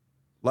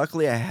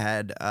 luckily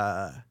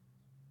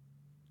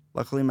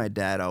my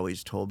dad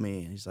always told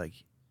me, he's like,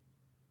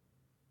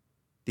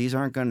 these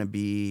are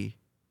good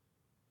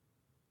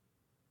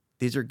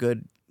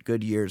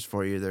years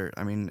for you.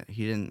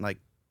 He didn't like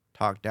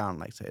talk down,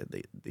 like say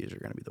these are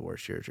going to be the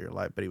worst years of your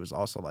life, but he was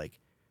also like,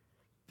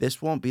 this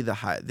won't be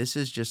this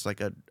is just like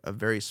a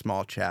very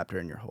small chapter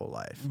in your whole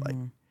life. Like,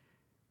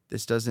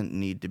 this doesn't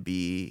need to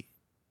be,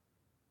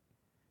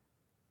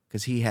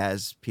 because he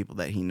has people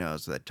that he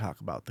knows that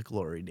talk about the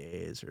glory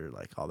days or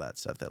like all that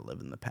stuff that live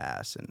in the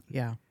past. And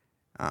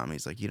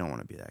he's like, you don't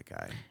want to be that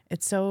guy.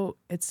 It's so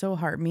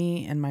hard.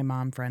 Me and my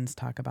mom friends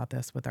talk about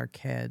this with our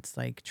kids,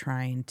 like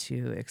trying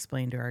to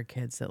explain to our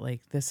kids that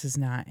like, this is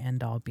not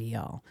end all be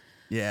all.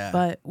 Yeah.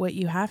 But what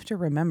you have to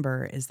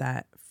remember is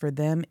that for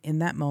them in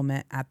that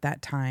moment, at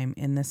that time,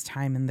 in this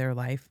time in their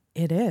life,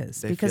 it is.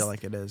 They feel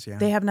like it is, yeah.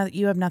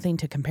 You have nothing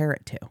to compare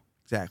it to.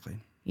 Exactly.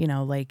 You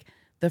know, like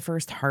the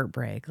first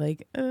heartbreak,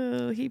 like,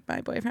 oh,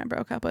 my boyfriend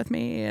broke up with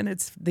me, and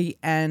it's the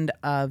end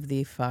of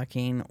the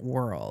fucking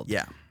world.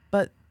 Yeah.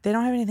 But they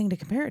don't have anything to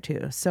compare it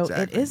to. So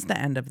It is the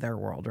end of their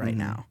world right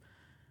now.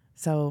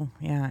 So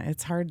yeah,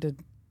 it's hard to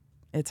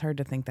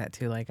think that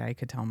too. Like, I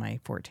could tell my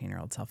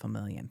 14-year-old self a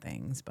million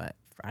things, but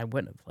I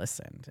wouldn't have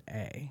listened,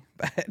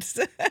 but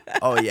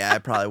oh yeah, I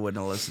probably wouldn't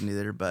have listened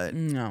either, but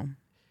no.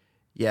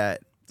 Yeah.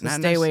 So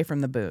stay away from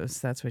the booze.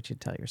 That's what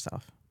you'd tell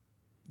yourself.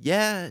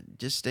 Yeah,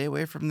 just stay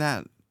away from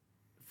that,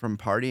 from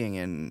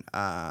partying, and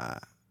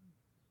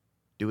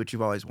do what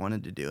you've always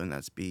wanted to do, and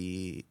that's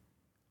be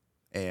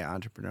an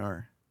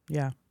entrepreneur.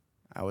 Yeah.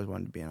 I always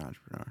wanted to be an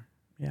entrepreneur.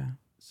 Yeah.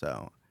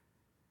 So,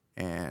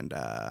 and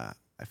I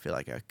feel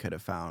like I could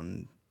have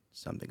found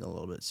something a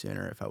little bit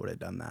sooner if I would have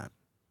done that,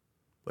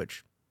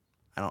 which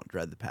I don't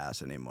dread the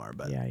past anymore.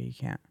 But yeah, you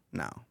can't.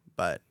 No,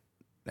 but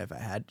if I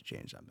had to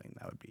change something,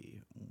 that would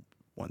be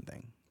one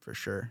thing for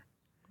sure.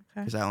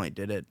 Because I only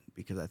did it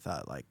because I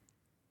thought like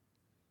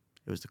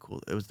it was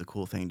the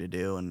cool thing to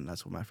do, and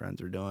that's what my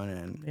friends were doing,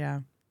 and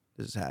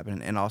this is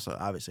happening. And also,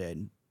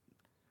 obviously,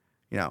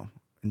 I,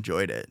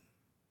 enjoyed it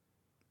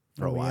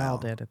for a while. We all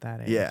did at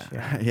that age.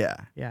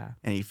 Yeah.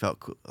 And he felt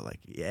cool, like,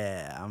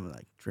 I'm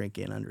like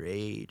drinking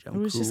underage. It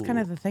was just kind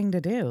of the thing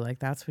to do. Like,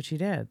 that's what you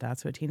did.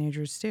 That's what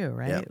teenagers do,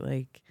 right? Yep.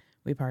 Like,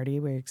 we party,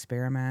 we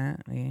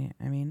experiment.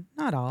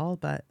 Not all,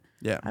 but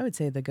I would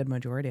say the good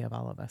majority of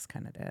all of us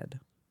kind of did.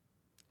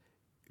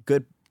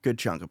 Good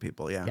chunk of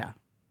people, yeah. Yeah.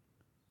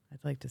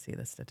 I'd like to see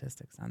the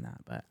statistics on that,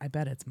 but I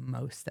bet it's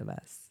most of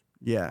us.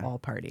 Yeah. All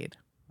partied.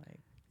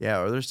 Yeah,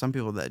 or there's some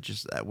people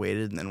that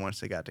waited, and then once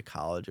they got to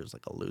college, it was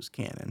like a loose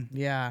cannon.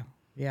 Yeah.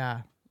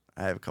 I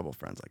have a couple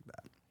friends like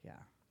that. Yeah.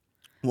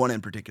 One in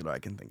particular I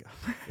can think of.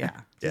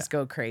 Just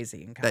go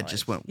crazy in college. That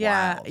just went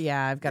wild.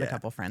 Yeah, I've got a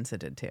couple friends that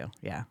did too.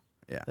 Yeah.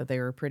 That they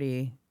were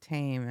pretty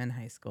tame in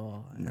high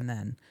school, and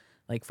then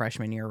like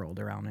freshman year rolled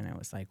around, and it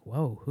was like,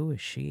 whoa, who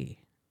is she?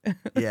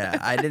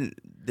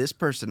 This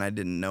person I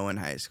didn't know in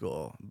high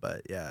school,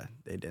 but yeah,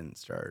 they didn't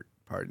start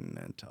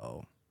partying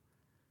until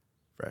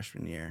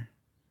freshman year.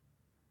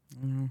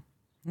 And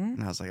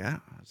I was like, how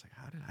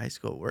did high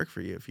school work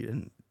for you if you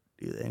didn't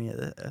do any of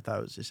that? I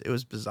thought it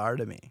was bizarre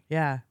to me.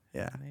 Yeah.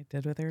 Yeah. They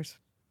did with theirs.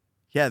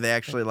 Yeah, they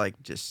actually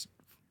like just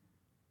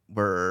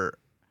were.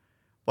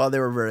 Well, they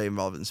were very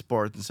involved in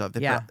sports and stuff.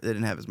 They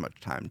didn't have as much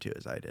time to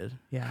as I did.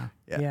 Yeah.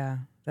 Yeah. Yeah.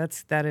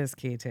 That is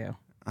key too.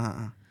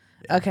 Yeah.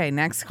 Okay,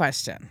 next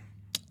question.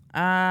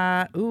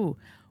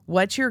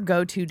 What's your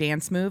go-to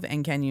dance move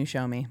and can you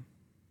show me?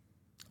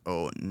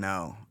 Oh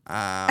no.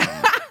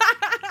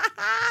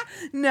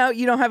 No,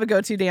 you don't have a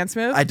go-to dance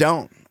move? I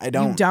don't.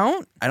 You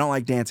don't? I don't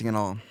like dancing at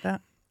all.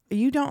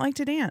 You don't like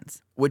to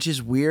dance? Which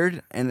is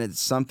weird, and it's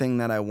something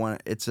that I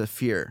want. It's a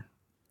fear,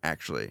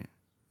 actually.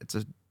 It's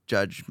a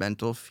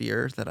judgmental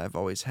fear that I've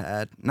always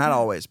had. Not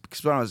always,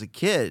 because when I was a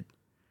kid,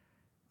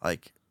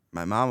 like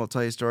my mom will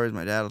tell you stories,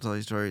 my dad will tell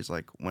you stories.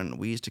 Like when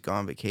we used to go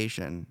on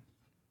vacation,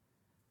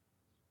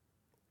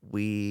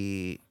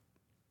 it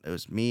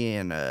was me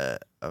and a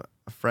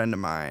friend of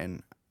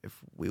mine. If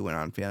we went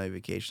on family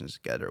vacations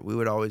together, we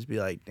would always be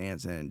like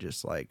dancing and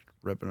just like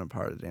ripping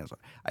apart the dance floor.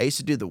 I used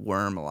to do the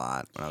worm a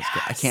lot when I was a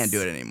kid. I can't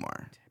do it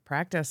anymore.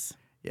 Practice.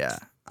 Yeah.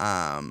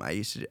 I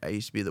used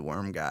to be the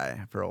worm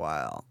guy for a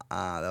while.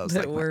 That was The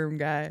like worm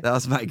guy. That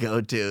was my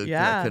go-to.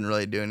 Yeah. I couldn't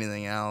really do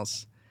anything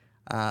else.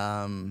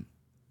 But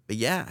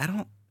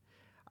yeah,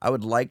 I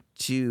would like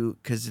to,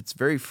 because it's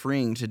very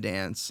freeing to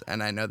dance,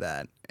 and I know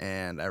that.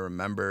 And I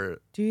remember.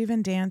 Do you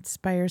even dance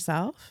by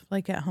yourself,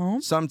 like at home?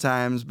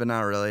 Sometimes, but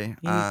not really.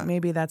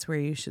 Maybe that's where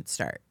you should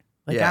start.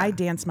 Like I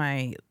dance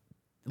my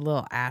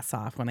little ass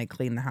off when I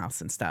clean the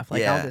house and stuff.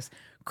 Like I'll just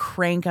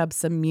crank up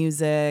some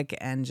music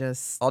and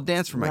just. I'll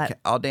dance for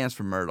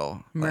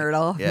Myrtle.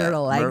 Myrtle,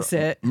 Myrtle likes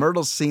it.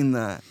 Myrtle's seen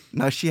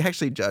no, she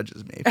actually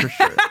judges me for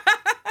sure.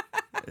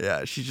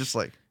 Yeah, she's just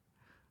like,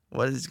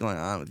 what is going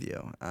on with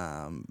you?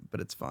 But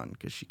it's fun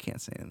because she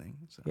can't say anything.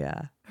 So.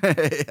 Yeah.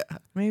 Yeah.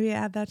 Maybe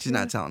add that. She's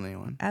not telling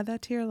anyone. Add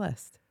that to your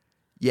list.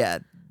 Yeah.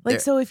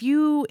 Like, so if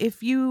you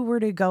were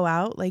to go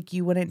out, like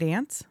you wouldn't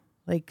dance?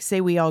 Like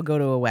say we all go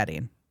to a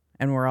wedding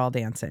and we're all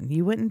dancing.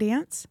 You wouldn't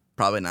dance?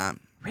 Probably not.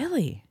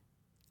 Really?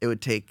 It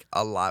would take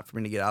a lot for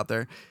me to get out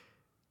there.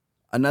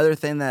 Another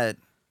thing that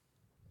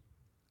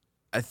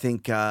I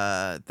think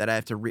that I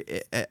have to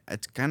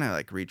it's kind of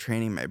like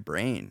retraining my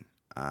brain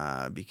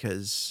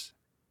because,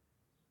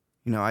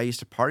 you know, I used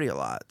to party a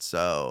lot.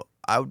 So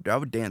I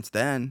would dance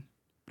then,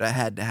 but I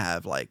had to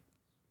have like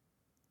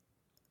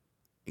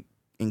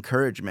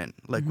encouragement,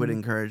 liquid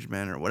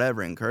encouragement or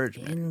whatever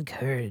encouragement.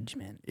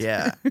 Encouragement.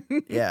 Yeah.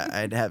 Yeah.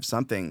 I'd have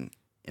something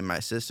in my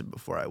system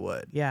before I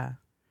would. Yeah.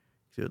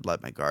 It would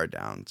let my guard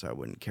down so I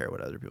wouldn't care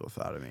what other people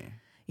thought of me.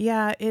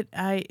 Yeah.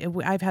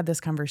 I've had this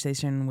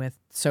conversation with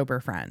sober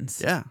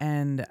friends. Yeah.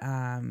 And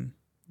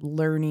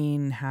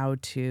learning how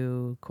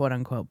to quote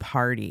unquote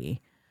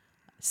party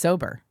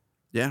sober.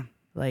 Yeah.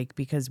 Like,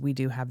 because we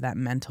do have that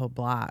mental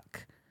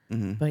block.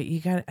 Mm-hmm. But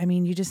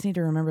you just need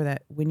to remember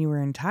that when you were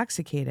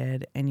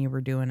intoxicated and you were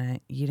doing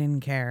it, you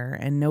didn't care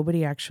and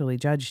nobody actually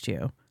judged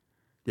you.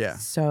 Yeah.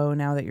 So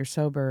now that you're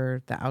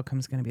sober, the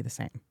outcome's going to be the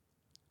same.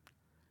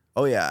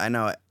 Oh, yeah, I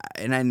know.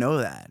 And I know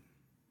that.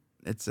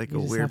 It's like You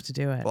a just weird have to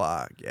do it.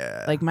 block.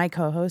 Yeah. Like my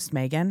co-host,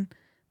 Megan,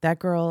 that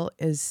girl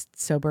is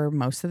sober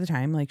most of the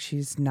time. Like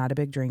she's not a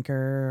big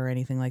drinker or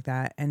anything like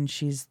that. And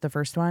she's the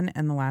first one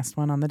and the last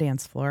one on the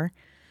dance floor.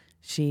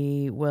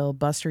 She will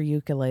bust her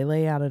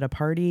ukulele out at a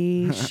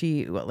party.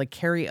 She like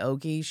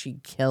karaoke. She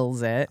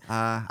kills it.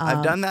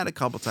 I've done that a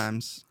couple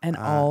times. And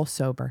all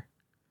sober.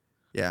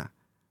 Yeah.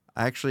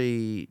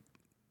 Actually,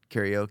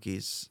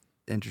 karaoke's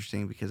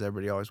interesting because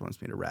everybody always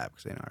wants me to rap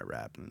because they know I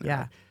rap. And Yeah.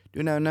 Like, do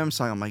an Eminem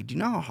song. I'm like, do you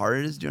know how hard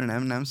it is doing an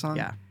Eminem song?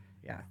 Yeah.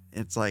 Yeah.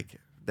 It's like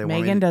they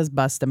Megan want me does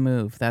Bust a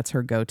Move. That's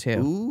her go-to.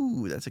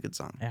 Ooh, that's a good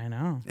song. I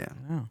know. Yeah.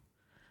 I know.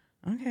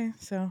 Okay.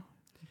 So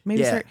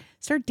maybe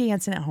start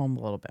dancing at home a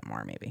little bit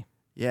more, maybe.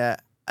 Yeah,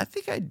 I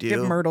think I do.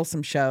 Give Myrtle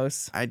some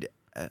shows.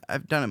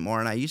 I've done it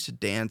more, and I used to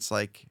dance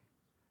like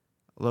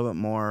a little bit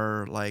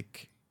more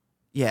like,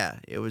 yeah,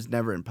 it was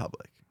never in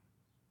public.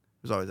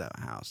 It was always at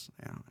my house,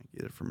 you know, like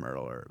either for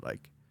Myrtle or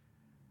like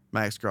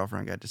my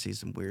ex-girlfriend got to see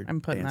some weird I'm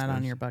putting dance that on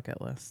moves. your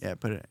bucket list. Yeah,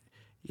 put it.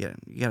 You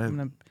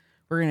gotta.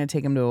 We're gonna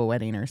take him to a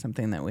wedding or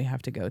something that we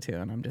have to go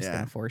to, and I'm just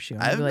gonna force you.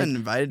 I haven't been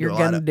invited to a lot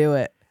You're gonna of. do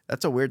it.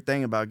 That's a weird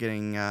thing about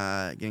getting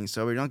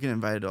sober. You don't get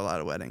invited to a lot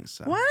of weddings.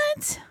 So.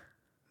 What?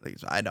 Like,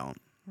 I don't.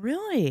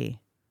 Really?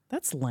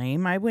 That's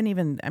lame. That wouldn't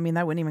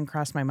even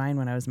cross my mind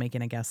when I was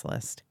making a guest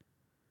list.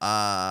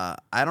 I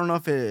don't know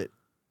if it.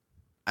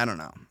 I don't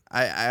know.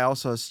 I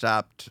also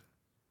stopped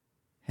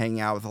hanging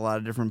out with a lot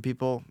of different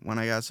people when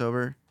I got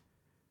sober,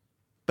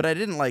 but I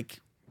didn't like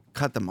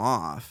cut them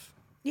off.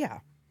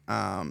 Yeah.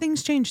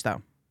 Things change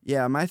though.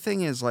 Yeah, my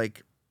thing is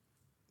like,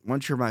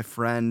 once you're my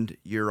friend,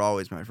 you're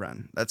always my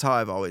friend. That's how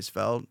I've always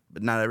felt,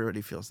 but not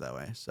everybody feels that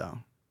way. So,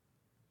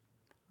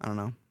 I don't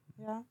know.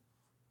 Yeah.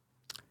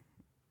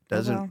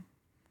 Doesn't. Well.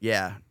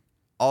 Yeah.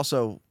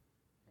 Also,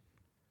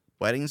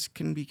 weddings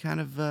can be kind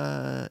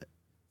of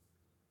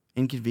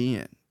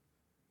inconvenient.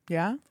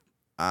 Yeah.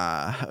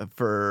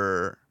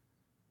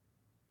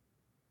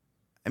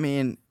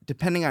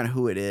 Depending on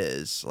who it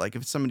is, like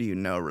if it's somebody you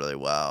know really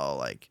well,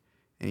 like,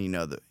 and you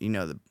know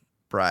the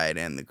bride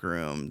and the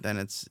groom, then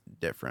it's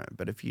different.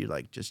 But if you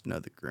like just know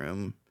the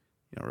groom,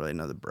 you don't really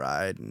know the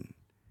bride.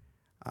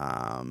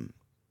 And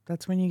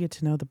that's when you get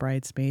to know the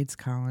bridesmaids,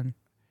 Colin.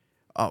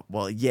 oh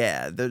well,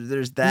 yeah.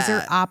 There's that. These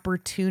are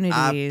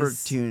opportunities.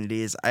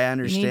 Opportunities. I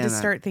understand. You need to that.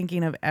 start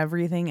thinking of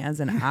everything as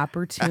an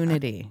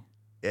opportunity.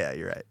 Yeah,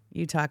 you're right.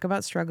 You talk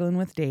about struggling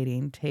with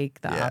dating.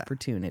 Take the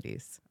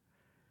opportunities.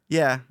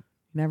 Yeah.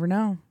 You never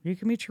know. You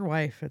can meet your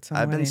wife at some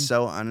I've wedding. been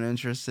so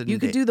uninterested. You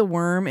could do the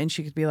worm, and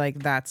she could be like,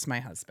 "That's my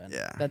husband.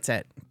 Yeah, that's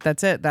it.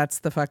 That's it. That's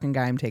the fucking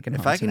guy I'm taking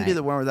home If I can tonight." do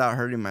the worm without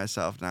hurting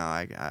myself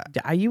now,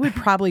 you would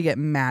probably get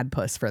mad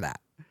puss for that.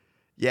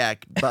 Yeah,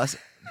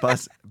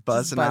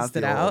 busting out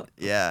it out.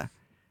 Yeah,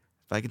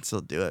 if I can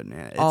still do it,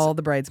 man. All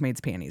the bridesmaids'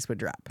 panties would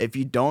drop. If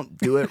you don't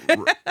do it,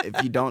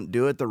 if you don't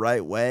do it the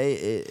right way,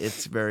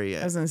 it's very.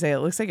 I was gonna say it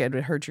looks like it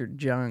would hurt your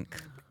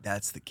junk.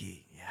 That's the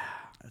key. Yeah,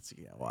 that's the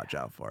key. Watch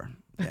out for.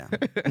 Yeah.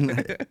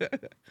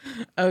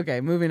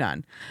 Okay, moving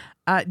on.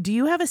 Do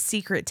you have a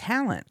secret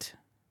talent?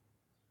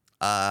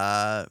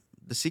 The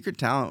secret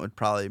talent would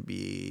probably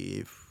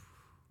be.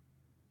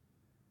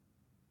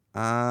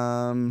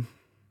 I mean,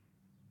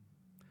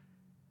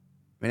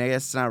 I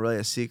guess it's not really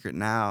a secret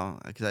now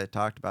because I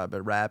talked about it,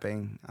 but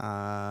rapping,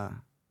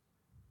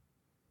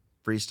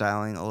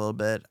 freestyling a little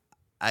bit.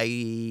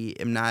 I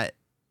am not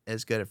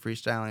as good at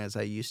freestyling as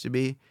I used to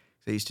be.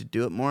 I used to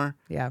do it more.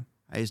 Yeah.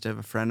 I used to have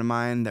a friend of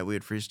mine that we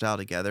would freestyle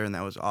together, and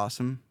that was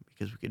awesome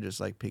because we could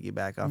just like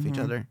piggyback off each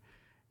other.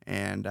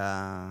 And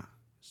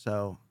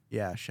so,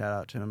 yeah, shout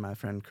out to my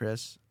friend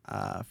Chris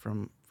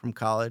from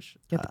college.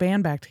 Get the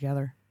band back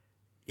together.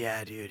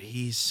 Yeah, dude,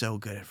 he's so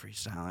good at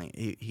freestyling.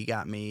 He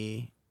got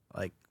me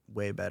like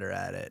way better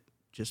at it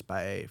just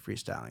by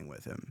freestyling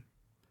with him.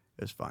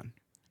 It was fun.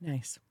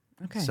 Nice.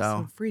 Okay,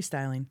 so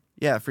freestyling.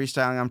 Yeah,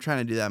 freestyling. I'm trying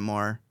to do that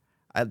more.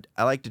 I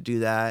like to do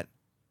that.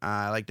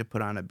 I like to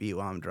put on a beat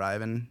while I'm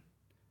driving,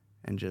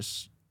 and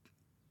just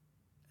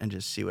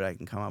see what I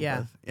can come up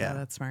with. Yeah,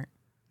 that's smart.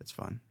 It's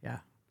fun. Yeah,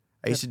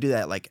 I used to do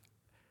that like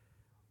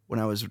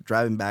when I was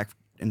driving back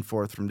and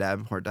forth from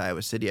Davenport to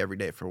Iowa City every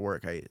day for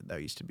work.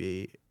 That used to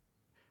be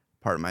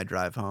part of my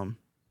drive home.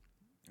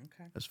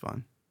 Okay, it was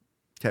fun.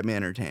 Kept me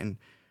entertained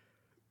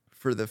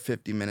for the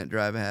 50-minute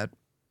drive I had.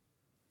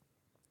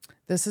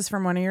 This is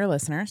from one of your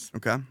listeners.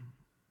 Okay.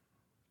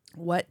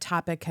 What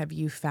topic have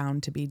you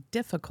found to be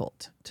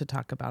difficult to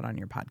talk about on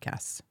your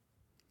podcast?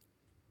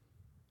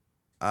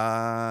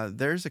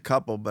 There's a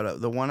couple, but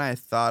the one I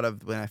thought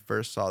of when I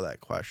first saw that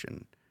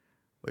question,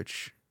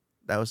 which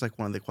that was like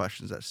one of the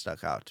questions that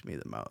stuck out to me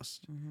the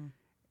most.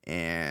 Mm-hmm.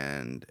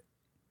 And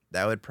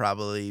that would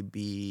probably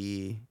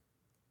be,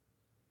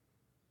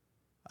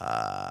 you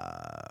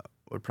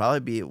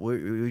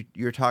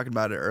were talking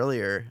about it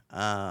earlier,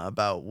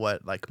 about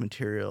what like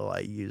material I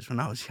used when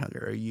I was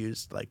younger or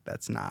used like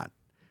that's not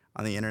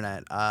on the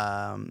internet.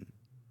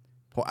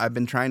 I've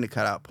been trying to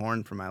cut out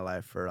porn from my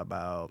life for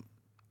about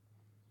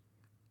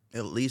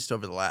at least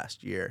over the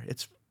last year.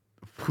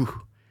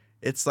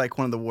 It's like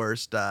one of the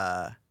worst.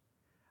 I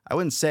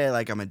wouldn't say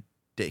like I'm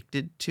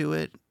addicted to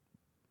it,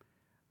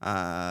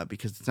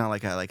 because it's not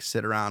like I like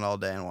sit around all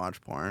day and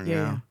watch porn, you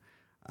know?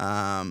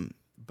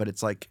 But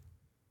it's like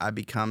I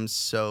become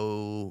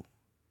so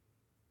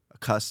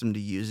accustomed to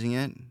using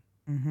it,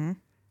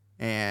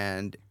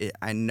 and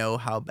I know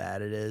how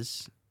bad it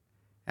is.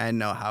 I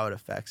know how it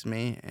affects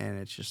me, and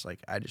it's just like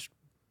I just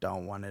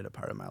don't want it a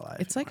part of my life.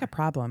 It's like a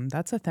problem.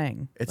 That's a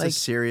thing. It's like, a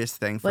serious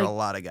thing for a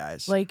lot of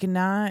guys. Like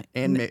not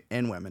and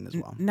women as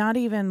well. Not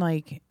even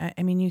like,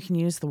 I mean, you can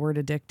use the word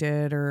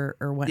addicted or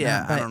whatnot.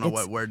 Yeah, but I don't know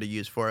what word to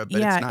use for it,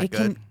 but it's not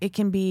good. It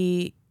can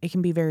be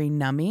very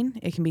numbing.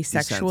 It can be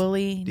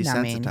sexually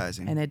numbing,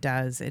 desensitizing, and it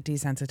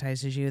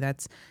desensitizes you.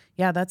 That's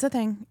a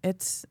thing.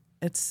 It's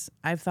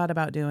I've thought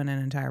about doing an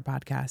entire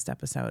podcast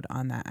episode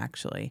on that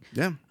actually.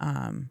 Yeah.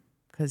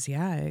 Because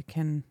it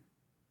can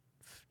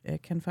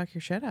fuck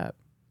your shit up.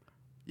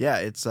 Yeah,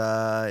 it's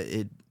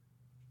very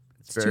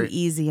too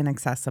easy and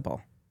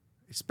accessible.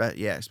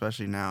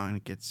 Especially now, and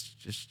it gets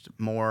just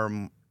more.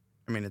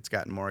 I mean, it's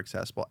gotten more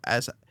accessible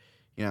as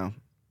you know,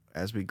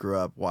 as we grew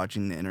up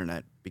watching the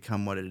internet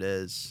become what it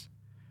is.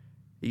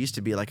 It used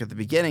to be like at the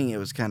beginning, it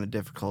was kind of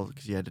difficult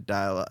because you had to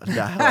dial up.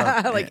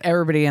 Like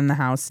everybody in the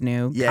house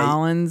knew. Yeah,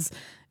 Colin's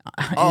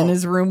in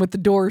his room with the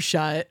door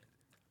shut.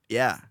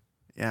 Yeah.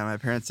 Yeah, my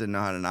parents didn't know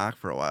how to knock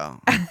for a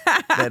while. They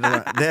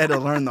had to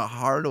learn the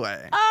hard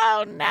way.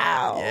 Oh,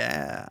 no.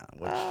 Yeah.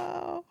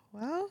 Oh,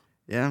 well.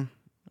 Yeah.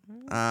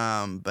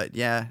 But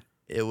yeah,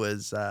 it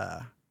was,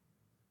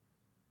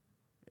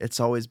 it's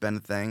always been a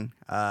thing.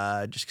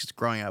 Just because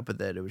growing up with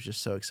it, it was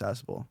just so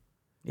accessible.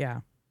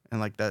 Yeah.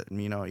 And like that,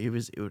 you know, it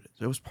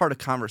was part of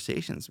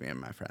conversations me and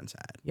my friends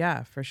had.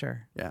 Yeah, for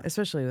sure. Yeah.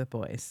 Especially with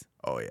boys.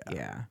 Oh, yeah.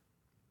 Yeah.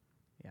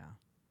 Yeah.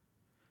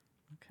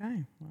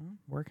 Okay. Well,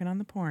 working on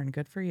the porn.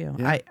 Good for you.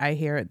 Yeah. I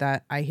hear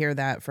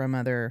that from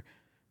other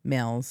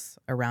males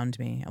around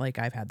me. Like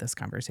I've had this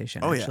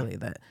conversation actually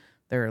that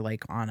they're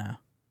like on a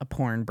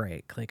porn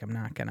break. Like I'm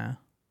not gonna.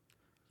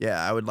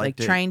 Yeah, I would like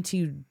to trying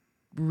to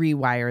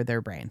rewire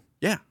their brain.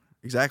 Yeah,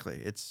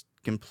 exactly. It's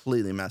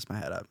completely messed my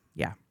head up.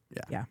 Yeah.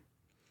 Yeah.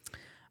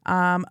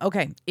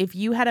 Okay. If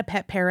you had a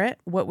pet parrot,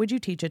 what would you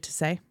teach it to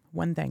say?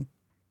 One thing.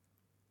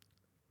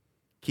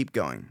 Keep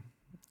going.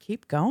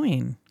 Keep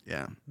going.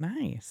 Yeah.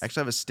 Nice. I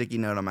actually have a sticky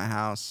note on my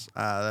house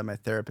that my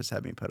therapist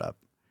had me put up.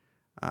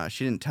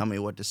 She didn't tell me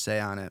what to say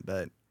on it,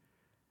 but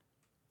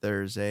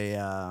there's a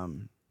I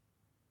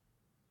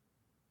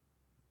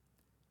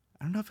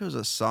don't know if it was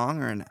a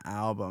song or an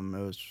album.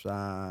 It was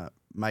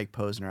Mike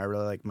Posner. I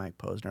really like Mike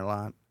Posner a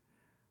lot.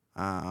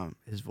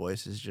 His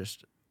voice is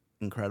just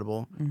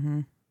incredible.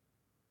 Mm-hmm.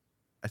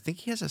 I think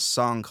he has a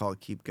song called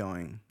Keep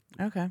Going.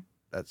 Okay.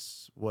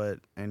 That's what,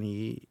 and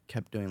he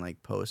kept doing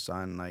like posts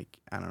on like,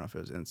 I don't know if it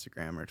was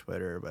Instagram or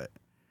Twitter,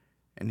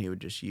 and he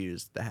would just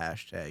use the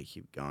hashtag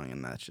Keep Going,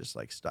 and that's just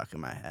like stuck in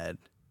my head.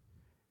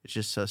 It's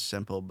just so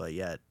simple, but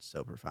yet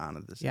so profound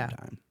at the same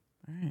time.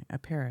 All right. A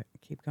parrot.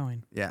 Keep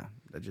going. Yeah.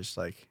 That just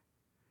like,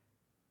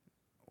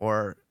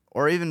 or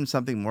even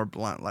something more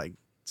blunt, like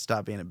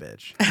stop being a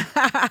bitch.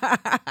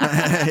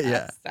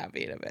 Yeah. Stop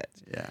being a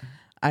bitch. Yeah.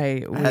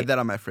 I had that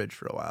on my fridge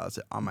for a while. It's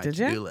on my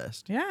to-do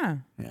list. Yeah.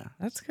 Yeah.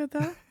 That's good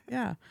though.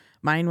 Yeah.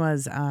 Mine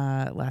was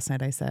last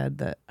night I said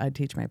that I'd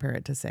teach my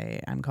parrot to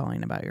say, I'm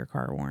calling about your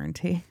car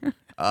warranty.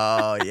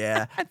 Oh,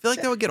 yeah. I feel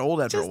like that would get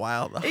old after a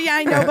while, though. Yeah,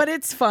 I know, but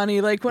it's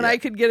funny. Like when I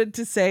could get it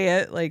to say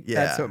it, like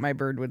that's Yeah. what my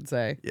bird would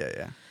say.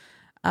 Yeah.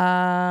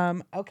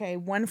 Okay.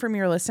 One from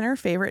your listener,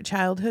 favorite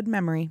childhood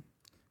memory.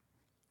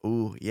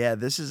 Ooh, yeah.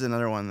 This is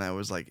another one that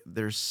was like,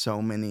 there's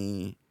so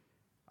many.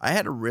 I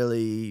had a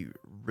really,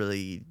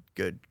 really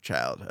good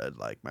childhood.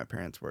 Like my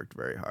parents worked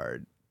very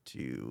hard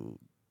to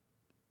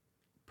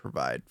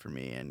provide for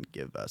me and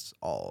give us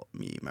all,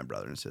 me, my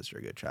brother and sister,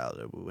 a good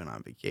childhood. We went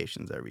on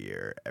vacations every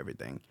year,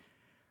 everything.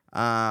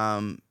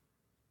 Outside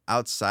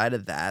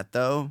of that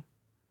though,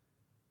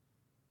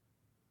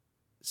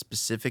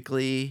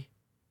 specifically,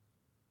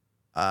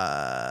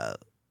 Little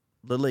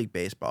League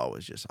baseball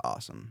was just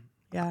awesome.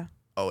 Yeah.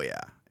 Oh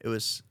yeah. It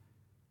was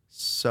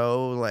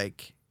so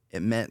like,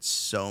 it meant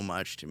so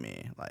much to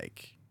me.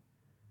 Like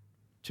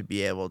to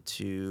be able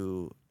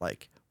to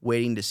like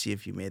waiting to see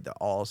if you made the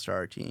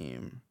all-star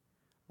team,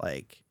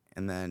 like,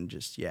 and then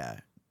just,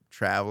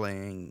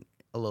 traveling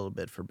a little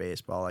bit for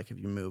baseball. Like if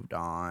you moved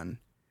on.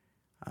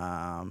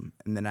 And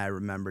then I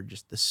remember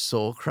just the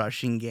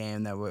soul-crushing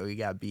game that we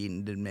got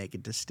beaten, didn't make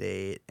it to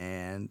state,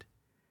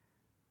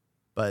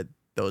 but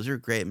those are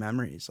great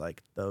memories.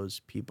 Like those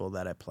people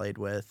that I played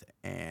with,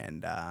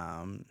 and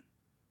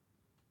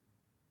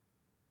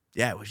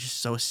it was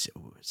just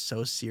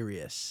so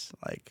serious.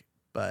 Like,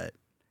 but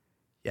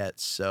yet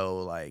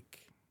so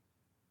like,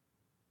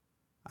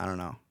 I don't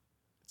know,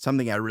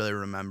 something I really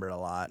remember a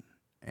lot,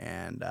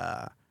 and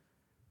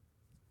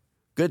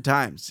good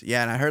times.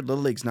 Yeah, and I heard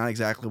Little League's not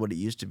exactly what it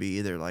used to be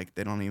either. Like,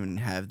 they don't even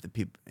have the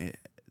people,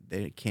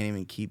 they can't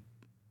even keep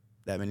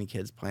that many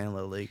kids playing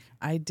Little League.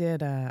 I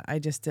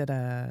just did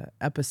a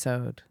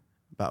episode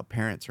About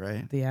parents,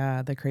 right?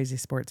 the crazy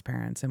sports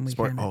parents, and we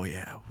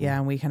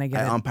and we kind of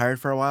get I umpired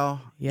for a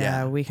while.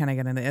 Yeah, we kind of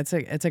get into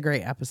it's a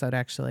great episode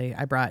actually.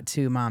 I brought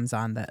two moms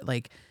on that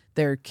like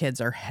their kids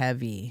are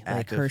heavy. Active.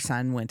 Like her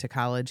son went to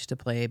college to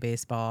play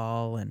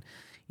baseball, and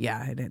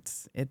and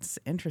it's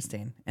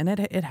interesting, and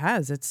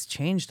it's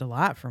changed a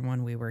lot from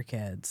when we were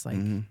kids. Like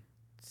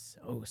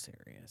so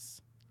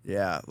serious.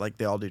 Yeah, like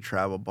they all do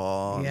travel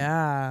ball.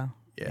 Yeah.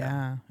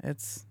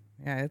 It's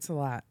a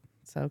lot.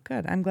 So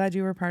good. I'm glad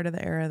you were part of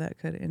the era that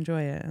could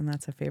enjoy it, and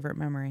that's a favorite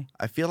memory.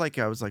 I feel like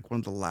I was like one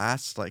of the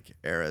last like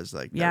eras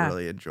like that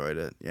really enjoyed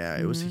it. Yeah,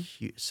 it was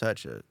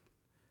such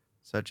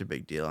a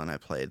big deal, and I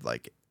played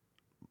like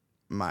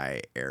my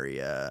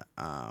area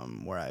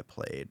where I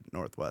played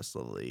Northwest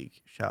Little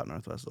League. Shout out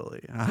Northwest Little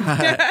League.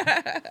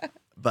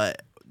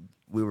 But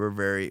we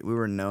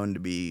were known to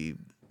be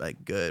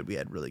like good. We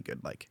had really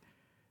good like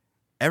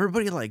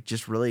everybody like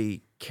just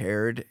really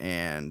cared,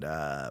 and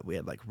we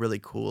had like really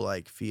cool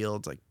like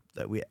fields like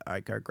that we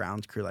like our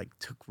grounds crew like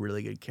took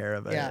really good care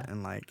of it,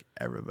 and like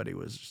everybody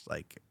was just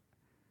like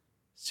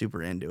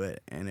super into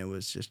it, and it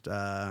was just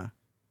I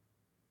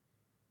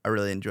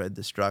really enjoyed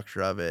the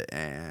structure of it,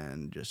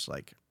 and just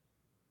like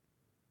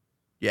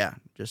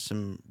just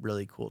some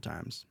really cool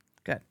times.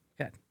 Good.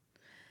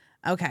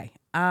 Okay.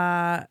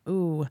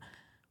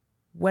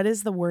 What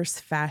is the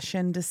worst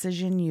fashion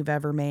decision you've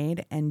ever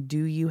made, and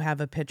do you have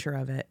a picture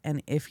of it?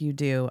 And if you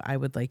do, I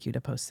would like you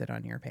to post it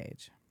on your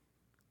page.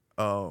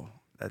 Oh,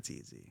 that's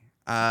easy.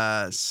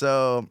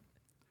 So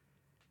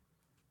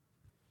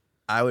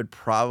I would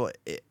probably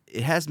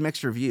it has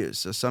mixed reviews.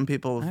 So some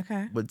people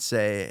would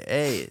say,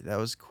 "Hey, that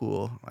was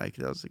cool. Like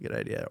that was a good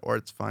idea," or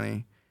 "It's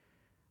funny."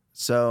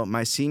 So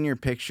my senior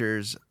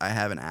pictures, I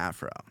have an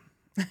afro.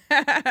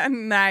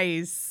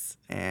 Nice.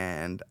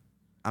 And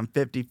I'm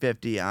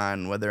 50-50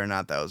 on whether or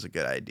not that was a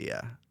good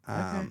idea.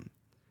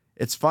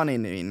 It's funny to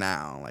me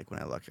now, like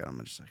when I look at them,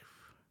 I'm just like,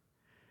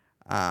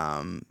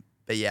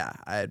 but yeah,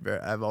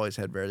 I've always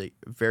had very,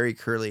 very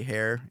curly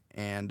hair,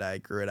 and I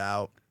grew it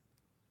out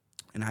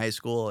in high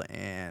school,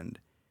 and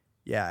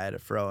I had a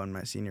fro in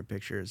my senior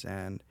pictures.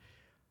 And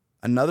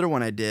another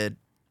one I did.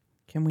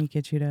 Can we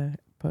get you to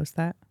post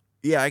that?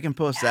 Yeah, I can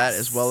post that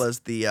as well Yes. as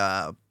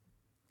the.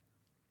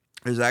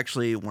 There's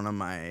actually one of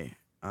my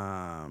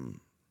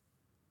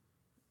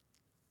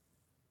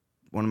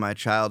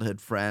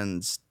childhood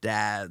friends'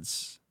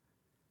 dads.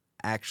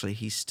 Actually,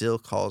 he still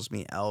calls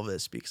me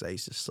Elvis because I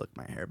used to slick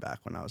my hair back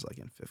when I was like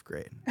in 5th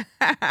grade.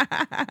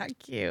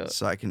 Cute.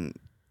 So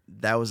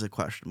that was a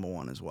questionable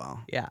one as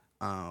well. Yeah.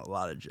 A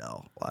lot of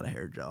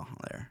hair gel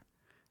there.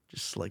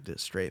 Just slicked it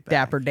straight back.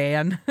 Dapper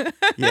Dan.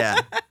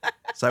 Yeah.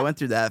 So I went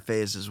through that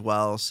phase as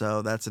well.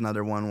 So that's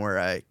another one where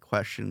I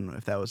question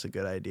if that was a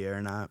good idea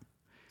or not.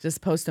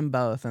 Just post them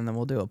both, and then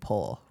we'll do a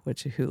poll.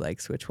 Who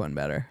likes which one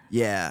better?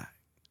 Yeah.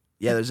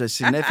 Yeah, there's a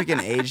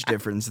significant age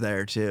difference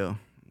there too.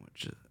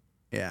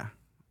 Yeah.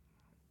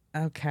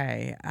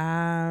 Okay.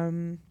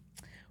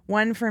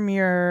 One from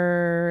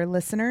your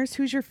listeners.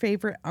 Who's your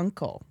favorite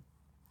uncle?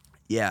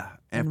 Yeah.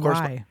 And of course,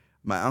 why?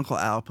 my Uncle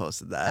Al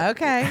posted that.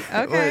 Okay.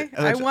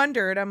 I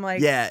wondered. I'm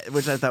like, yeah,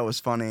 which I thought was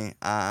funny,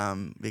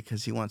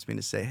 because he wants me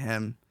to say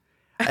him.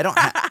 I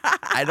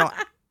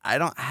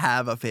don't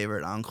have a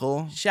favorite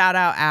uncle. shout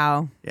out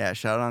Al. Yeah,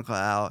 shout out Uncle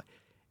Al.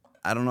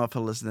 I don't know if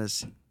he'll listen to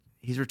this.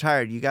 He's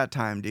retired. You got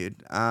time,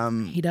 dude.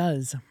 He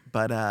does.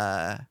 But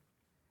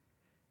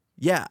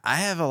yeah, I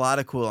have a lot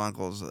of cool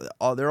uncles.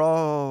 They're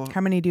all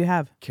How many do you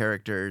have?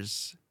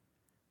 characters.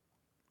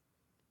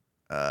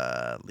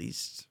 At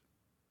least.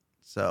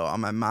 So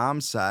on my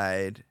mom's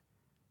side,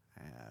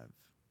 I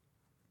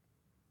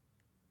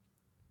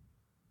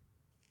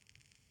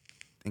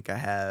think I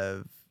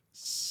have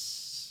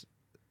 6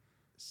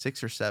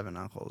 or 7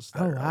 uncles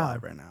that are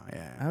alive right now.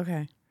 Yeah.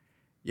 Okay.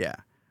 Yeah.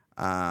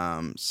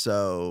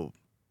 So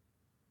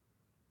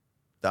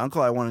the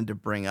uncle I wanted to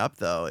bring up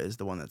though is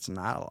the one that's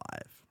not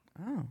alive.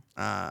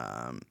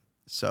 Oh.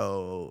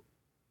 So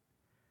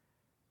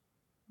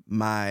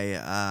my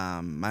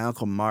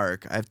Uncle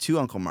Mark, I have 2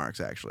 Uncle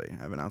Marks actually.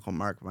 I have an Uncle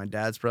Mark, my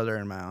dad's brother,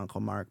 and my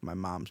Uncle Mark, my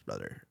mom's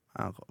brother.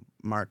 Uncle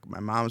Mark, my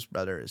mom's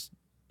brother, is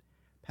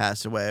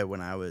passed away when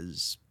I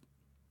was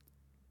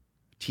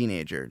a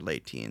teenager,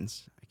 late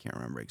teens. I can't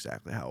remember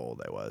exactly how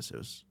old I was. It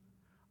was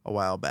a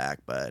while back,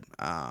 but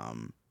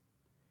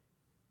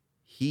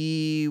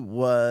he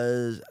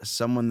was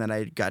someone that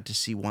I got to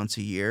see once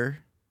a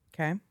year.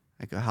 Okay.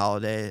 Like on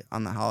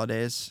the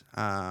holidays,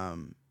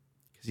 because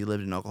he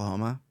lived in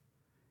Oklahoma.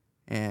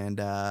 And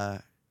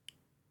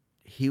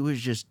he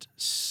was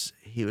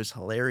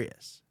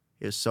hilarious.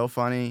 He was so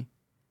funny.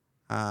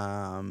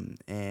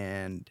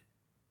 And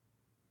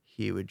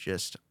he would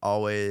just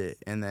always,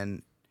 and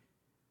then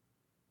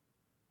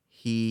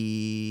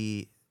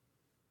he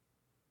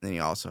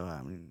also,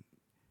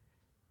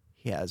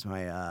 he has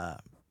my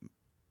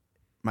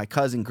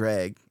cousin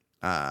Greg,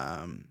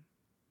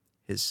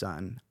 his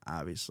son,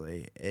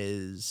 obviously,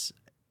 is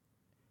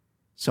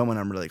someone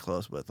I'm really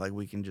close with. Like,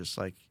 we can just,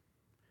 like,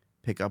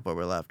 pick up where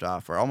we left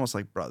off. We're almost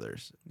like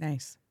brothers.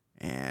 Nice.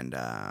 And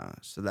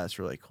so that's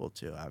really cool,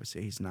 too.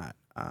 Obviously, he's not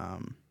my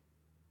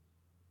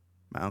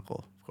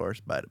uncle, of course.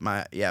 But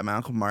my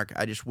Uncle Mark,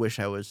 I just wish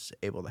I was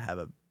able to have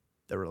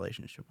the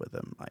relationship with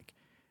him, like,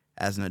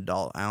 as an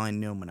adult. I only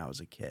knew him when I was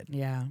a kid.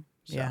 Yeah.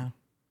 So. Yeah.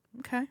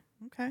 Okay.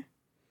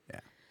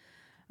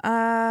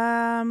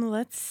 Yeah.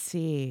 Let's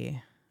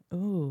see.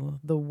 Ooh,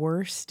 the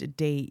worst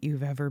date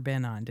you've ever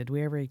been on. Did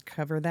we ever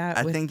cover that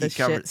I with think the you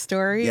covered, shit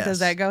story? yes. Does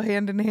that go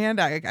hand in hand?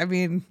 I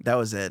mean, that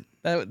was it.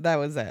 That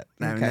was it.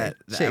 I mean, Okay.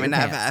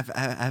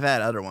 I've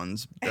had other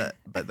ones, but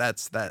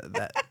that's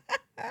that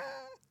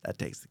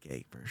takes the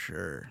cake for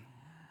sure.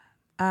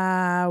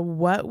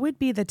 What would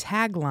be the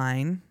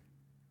tagline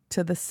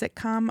to the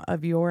sitcom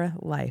of your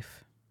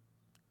life?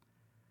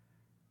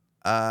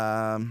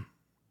 I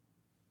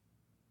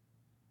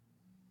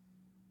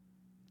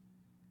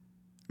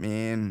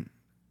mean,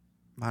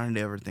 modern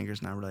day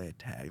overthinker's not really a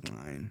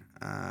tagline.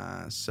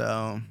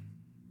 So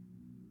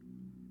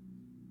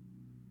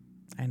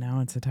I know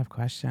it's a tough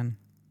question.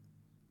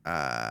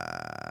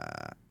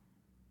 I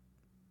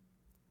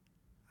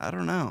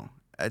don't know.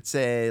 I'd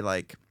say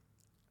like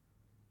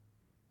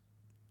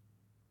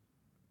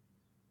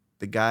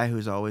the guy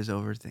who's always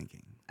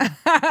overthinking.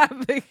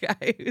 The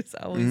guy who's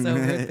always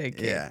overthinking.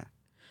 Yeah.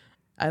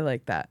 I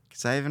like that.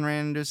 Because I even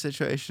ran into a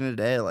situation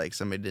today, like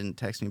somebody didn't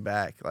text me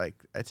back.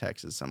 Like I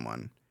texted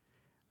someone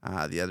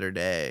the other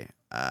day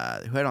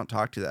who I don't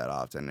talk to that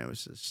often. It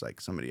was just like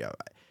somebody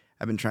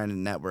I've been trying to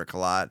network a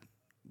lot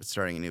with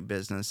starting a new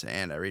business,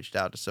 and I reached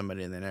out to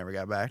somebody and they never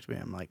got back to me.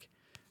 I'm like,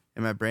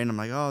 in my brain, I'm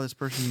like, oh, this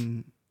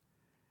person,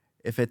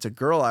 if it's a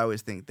girl, I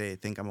always think they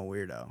think I'm a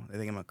weirdo. They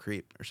think I'm a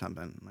creep or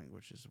something, like,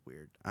 which is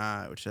weird.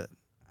 Which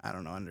I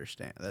don't know,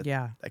 understand.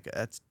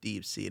 That's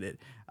deep seated.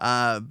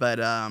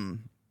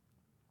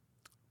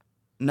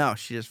 No,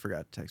 she just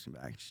forgot to text me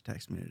back. She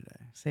texted me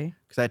today. See?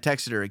 Because I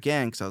texted her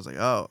again because I was like,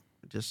 oh,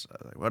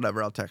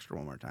 whatever. I'll text her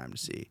one more time to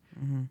see.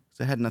 Mm-hmm.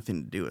 So it had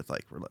nothing to do with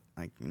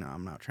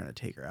I'm not trying to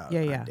take her out on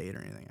a date or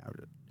anything. I was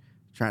just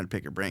trying to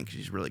pick her brain because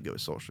she's really good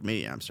with social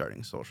media. I'm starting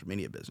a social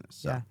media business.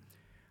 So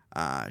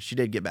she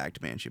did get back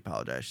to me and she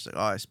apologized. She's like,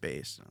 oh, I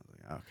spaced. And I was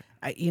like, okay.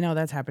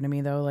 That's happened to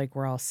me though. Like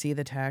where I'll see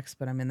the text,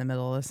 but I'm in the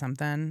middle of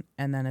something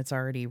and then it's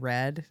already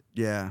read.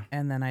 Yeah.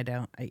 And then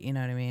you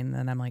know what I mean?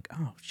 Then I'm like,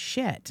 oh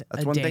shit.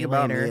 That's one thing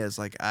about me is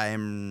like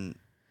I'm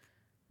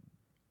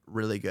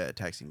really good at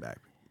texting back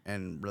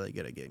and really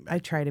good at getting back. I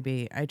try to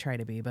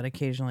be, but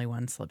occasionally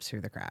one slips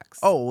through the cracks.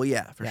 Oh, well,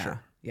 yeah, for Yeah,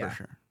 sure. yeah, For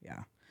sure.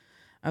 Yeah.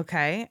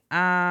 Okay.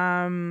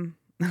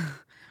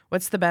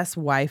 What's the best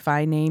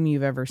Wi-Fi name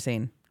you've ever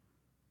seen?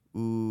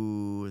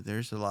 Ooh,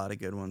 there's a lot of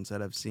good ones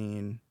that I've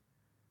seen.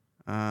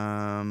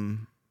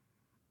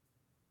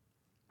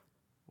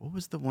 What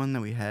was the one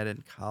that we had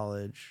in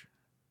college?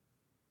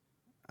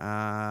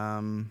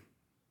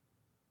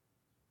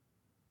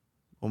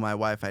 Well, my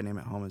Wi-Fi name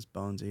at home is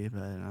Bonesy,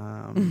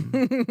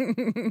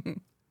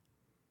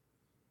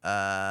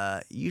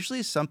 but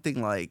usually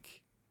something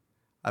like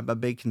I'm a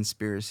big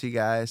conspiracy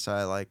guy, so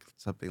I like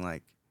something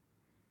like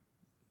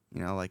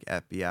like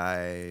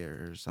FBI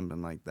or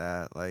something like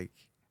that. Like,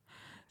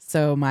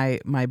 so my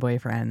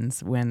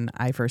boyfriend's, when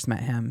I first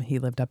met him, he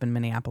lived up in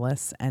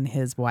Minneapolis, and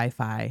his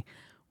Wi-Fi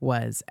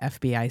was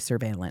FBI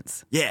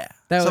surveillance. yeah,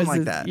 That something was like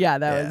his, that. Yeah,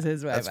 that was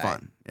his Wi-Fi. That's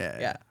fun.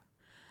 Yeah,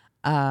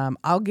 Yeah.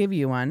 I'll give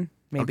you one.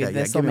 Maybe Okay,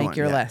 yeah, this will give me make one,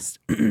 your yeah. list.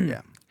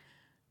 yeah.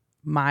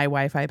 My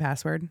Wi-Fi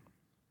password.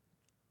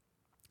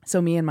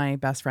 So me and my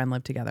best friend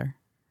live together,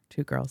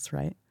 2 girls,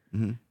 right?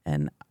 Mm-hmm.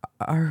 And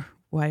our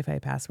Wi-Fi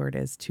password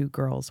is 2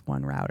 girls,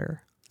 1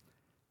 router.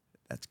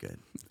 That's good.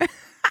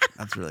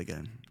 That's really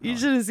good. You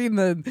should have seen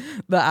the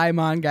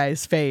Imon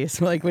guy's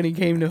face, like when he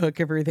came to hook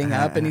everything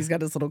up, and he's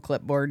got his little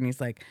clipboard, and he's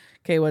like,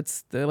 "Okay,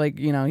 what's the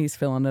he's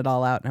filling it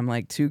all out." And I'm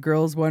like, 2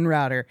 girls, 1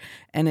 router,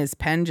 and his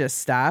pen just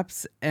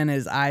stops, and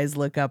his eyes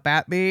look up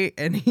at me,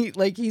 and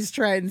he's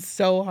trying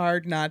so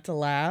hard not to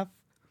laugh.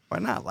 Why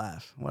not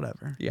laugh?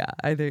 Whatever. Yeah,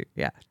 I think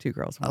 2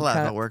 girls, 1 I laugh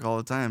cup. at work all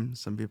the time.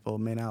 Some people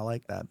may not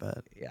like that,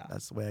 but Yeah,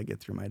 that's the way I get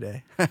through my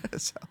day.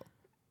 So.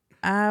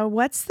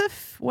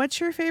 What's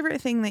your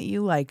favorite thing that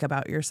you like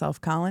about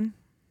yourself, Collin?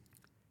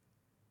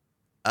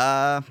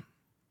 I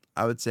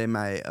would say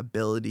my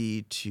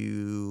ability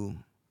to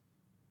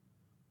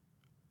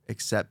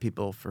accept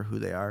people for who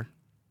they are.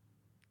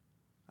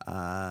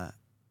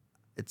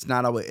 It's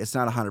not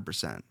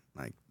 100%.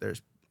 Like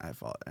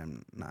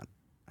I'm not.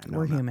 I know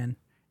We're I'm not, human.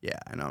 Yeah,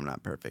 I know I'm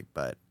not perfect,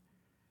 but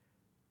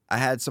I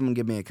had someone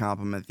give me a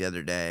compliment the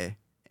other day,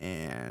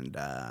 and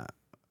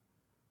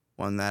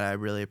one that I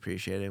really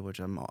appreciated,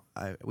 which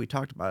we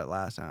talked about it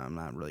last time. I'm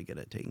not really good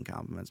at taking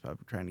compliments, but I'm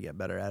trying to get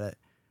better at it.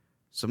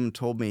 Someone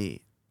told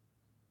me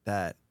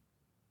that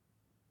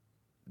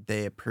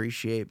they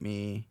appreciate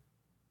me.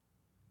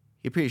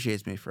 He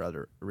appreciates me for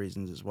other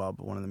reasons as well,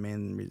 but one of the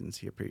main reasons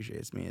he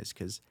appreciates me is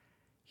because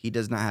he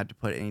does not have to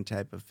put any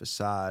type of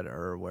facade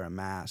or wear a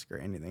mask or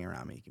anything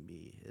around me. He can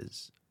be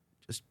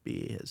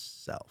be his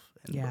self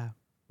and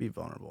be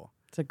vulnerable.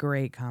 It's a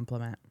great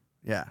compliment.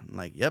 Yeah, I'm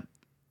like, yep.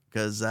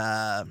 Because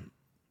I've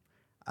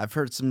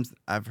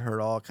heard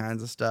all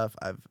kinds of stuff.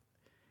 I've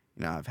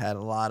had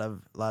a lot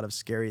of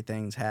scary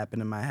things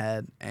happen in my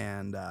head,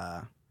 and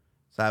so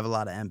I have a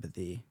lot of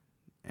empathy,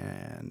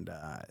 and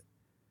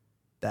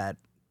that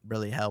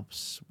really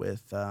helps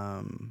with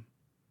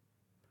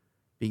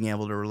being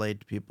able to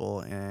relate to people,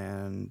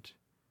 and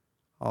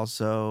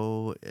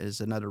also is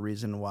another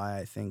reason why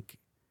I think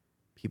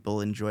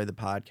people enjoy the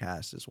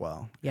podcast as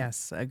well.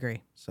 Yes,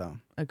 agree. So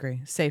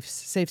agree. Safe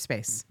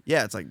space.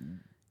 Yeah, it's like.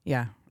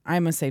 Yeah,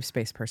 I'm a safe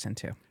space person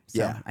too.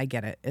 So Yeah. I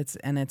get it.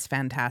 It's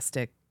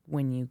fantastic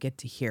when you get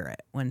to hear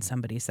it, when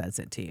somebody says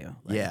it to you.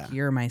 Like, Yeah.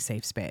 You're my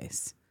safe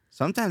space.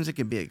 Sometimes it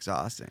can be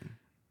exhausting.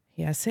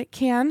 Yes, it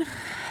can.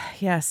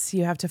 Yes,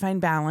 you have to find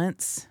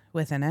balance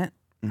within it.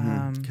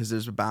 Because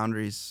there's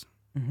boundaries.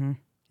 Mm-hmm.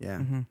 Yeah.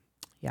 Mm-hmm.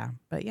 Yeah.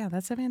 But yeah,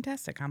 that's a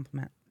fantastic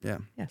compliment. Yeah.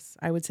 Yes,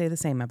 I would say the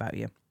same about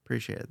you.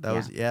 Appreciate it. That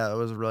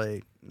was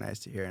really nice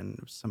to hear, and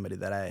it was somebody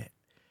that I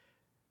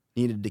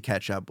needed to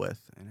catch up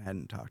with and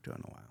hadn't talked to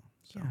in a while.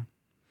 So.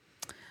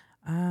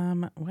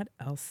 Yeah. What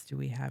else do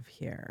we have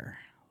here?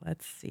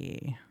 Let's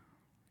see.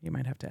 You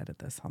might have to edit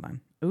this. Hold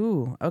on.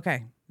 Ooh,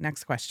 okay.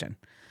 Next question.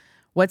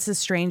 What's the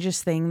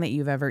strangest thing that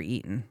you've ever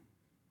eaten?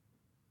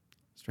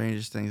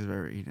 Strangest things I've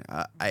ever eaten.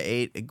 I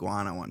ate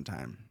iguana one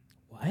time.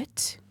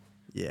 What?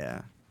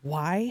 Yeah.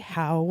 Why,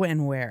 how,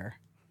 and where?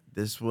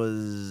 I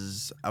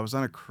was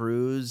on a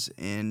cruise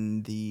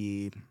in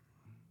I'm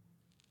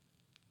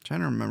trying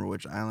to remember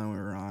which island we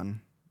were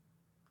on.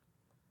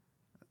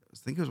 I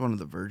think it was one of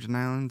the Virgin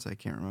Islands. I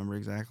can't remember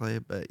exactly,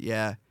 but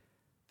yeah,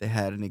 they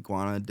had an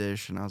iguana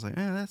dish, and I was like,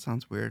 that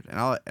sounds weird. And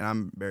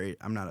I'm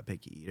not a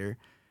picky eater.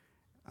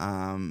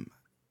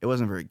 It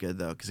wasn't very good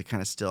though, because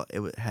it still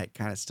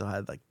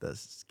had like the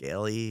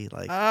scaly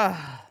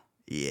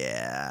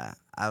Yeah,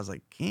 I was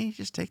like, can you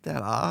just take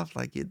that off?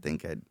 Like you'd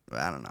think I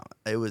don't know.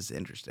 It was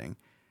interesting.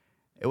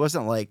 It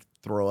wasn't like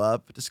throw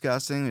up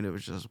disgusting, and it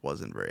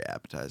wasn't very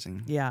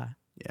appetizing. Yeah.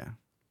 Yeah.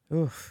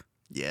 Oof.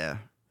 Yeah.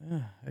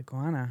 Ugh,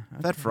 iguana. Okay.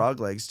 I've had frog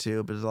legs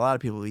too, but there's a lot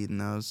of people eating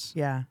those.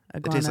 Yeah,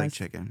 It tastes like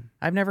chicken.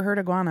 I've never heard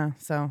iguana,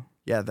 so.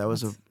 Yeah, that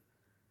was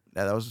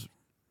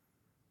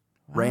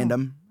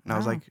random, and I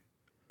was like,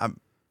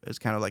 it was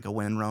kind of like a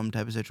win in Rome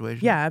type of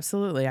situation. Yeah,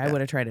 absolutely. I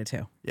would have tried it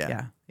too.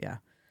 Yeah. Yeah.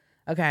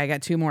 Okay, I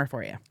got 2 more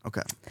for you.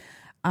 Okay.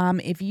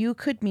 If you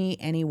could meet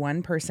any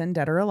one person,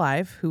 dead or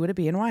alive, who would it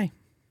be and why?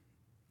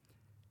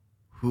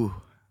 Whew.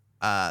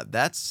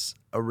 That's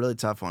a really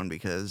tough one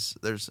because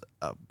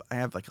I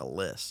have like a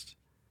list.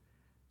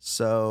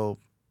 So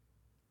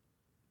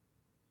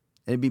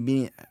I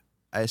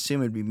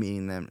assume it'd be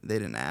meeting them. They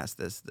didn't ask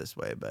this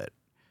way, but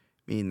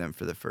meeting them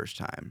for the first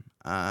time.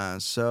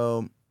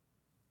 So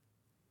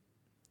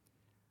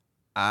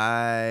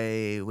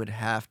I would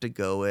have to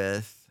go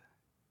with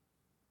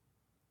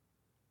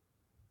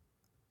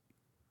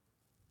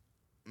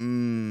I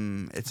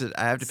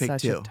have to pick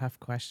Such 2. a tough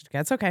question.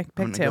 That's okay. I'm Pick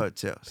gonna 2. go with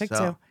 2. Pick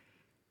so 2.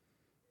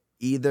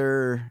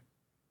 Either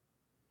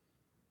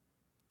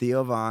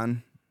Theo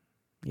Von,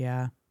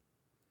 Yeah.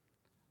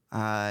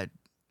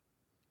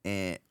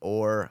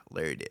 or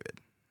Larry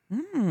David.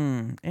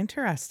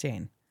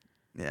 Interesting.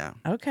 Yeah.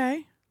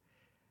 Okay.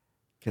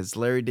 Because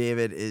Larry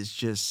David is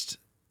just,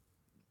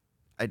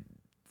 I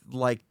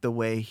like the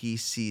way he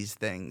sees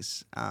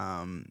things.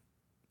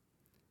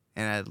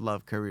 And I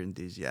love Curb Your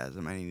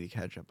Enthusiasm. I need to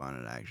catch up on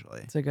it,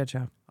 actually. It's a good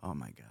show. Oh,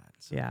 my God.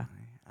 So Yeah.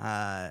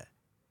 funny.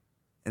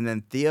 And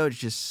then Theo's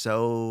just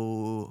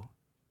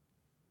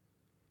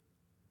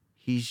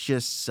he's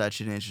just such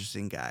an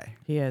interesting guy.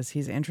 He is.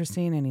 He's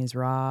interesting and he's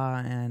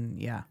raw and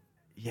yeah.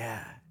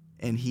 Yeah.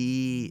 And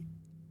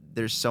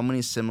there's so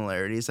many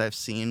similarities I've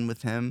seen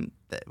with him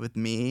that with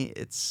me,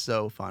 it's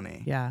so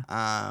funny. Yeah.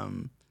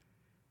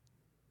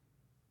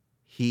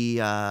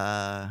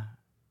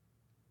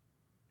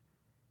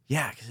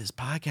 Because his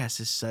podcast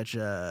is such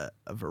a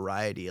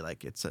variety.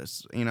 Like it's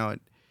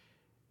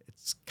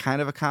it's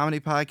kind of a comedy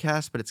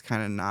podcast, but it's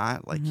kind of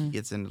not. Like he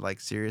gets into like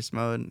serious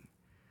mode.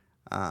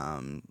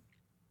 But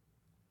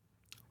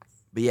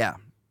yeah,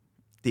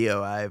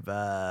 Theo,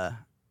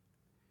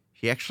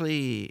 he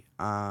actually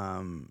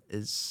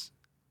is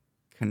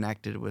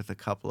connected with a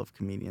couple of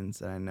comedians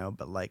that I know,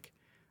 but like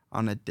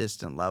on a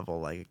distant level.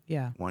 Like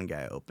one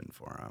guy opened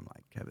for him,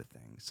 like type of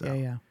thing. So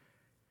yeah.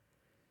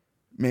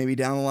 maybe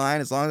down the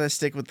line, as long as I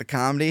stick with the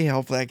comedy,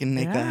 hopefully I can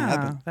make that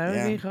happen. That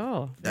would be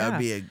cool. That would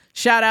be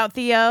shout out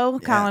Theo.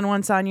 Collin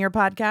once on your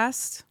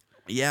podcast.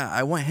 Yeah,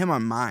 I want him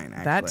on mine,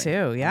 actually. That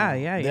too.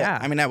 Yeah.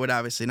 I mean, I would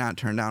obviously not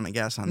turn down a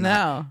guest on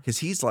that. No. Because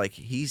he's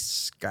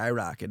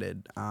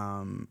skyrocketed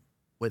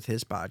with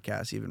his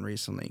podcast even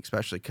recently,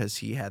 especially because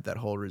he had that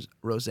whole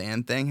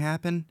Roseanne thing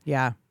happen.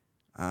 Yeah.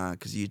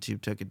 Because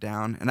YouTube took it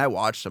down. And I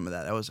watched some of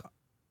that. That was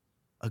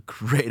a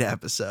great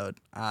episode.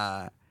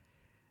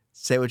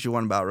 Say what you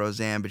want about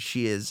Roseanne, but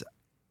she is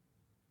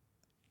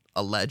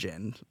a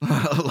legend.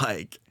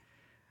 Like,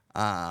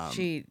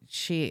 she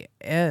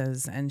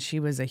is, and she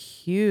was a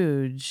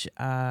huge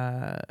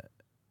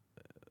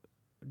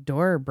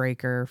door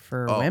breaker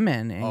for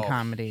women in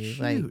comedy.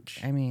 Huge.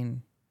 Like, I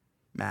mean,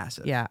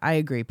 massive. Yeah, I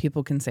agree.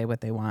 People can say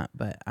what they want,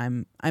 but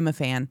I'm a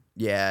fan.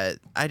 Yeah,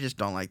 I just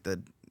don't like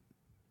the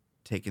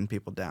taking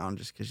people down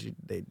just because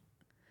they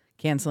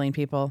canceling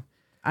people.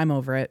 I'm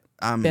over it.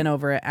 Been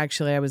over it.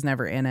 Actually, I was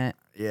never in it.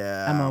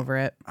 Yeah, I'm over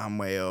it. I'm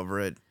way over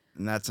it,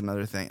 and that's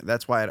another thing.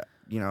 That's why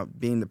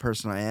being the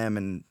person I am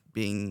and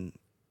being.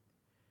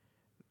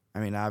 I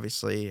mean,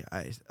 obviously,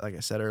 like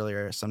I said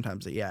earlier,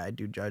 sometimes I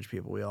do judge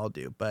people. We all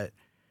do, but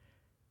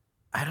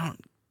I don't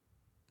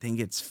think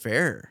it's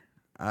fair.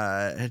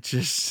 It's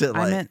just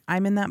like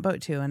I'm in that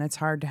boat too, and it's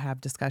hard to have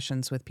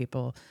discussions with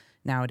people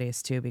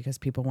nowadays too because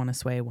people want to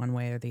sway one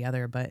way or the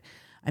other. But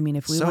I mean,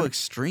 if we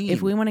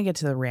want to get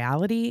to the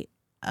reality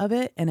of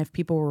it, and if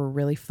people were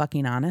really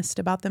fucking honest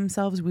about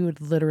themselves, we would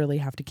literally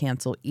have to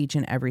cancel each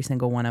and every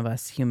single one of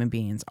us human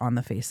beings on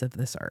the face of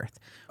this earth.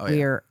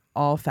 We are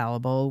all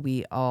fallible.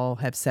 We all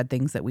have said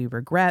things that we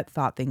regret,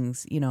 thought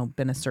things,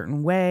 been a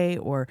certain way,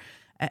 or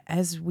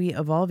as we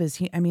evolve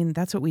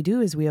that's what we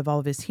do is we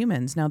evolve as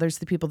humans. Now there's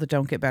the people that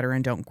don't get better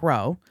and don't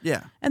grow.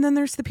 Yeah. And then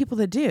there's the people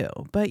that do,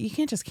 but you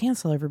can't just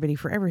cancel everybody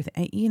for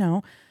everything.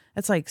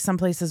 It's like some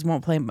places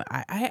won't play.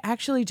 I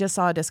actually just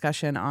saw a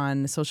discussion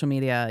on social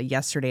media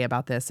yesterday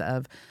about this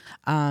of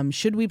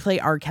should we play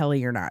R.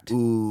 Kelly or not?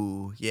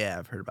 Ooh, yeah,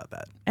 I've heard about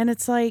that. And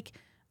it's like,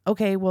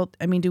 okay, well,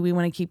 I mean, do we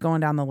want to keep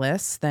going down the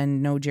list?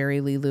 Then no Jerry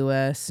Lee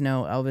Lewis,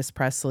 no Elvis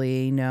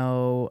Presley,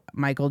 no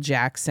Michael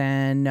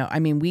Jackson. No, I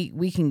mean,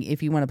 we can,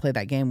 if you want to play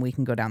that game, we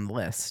can go down the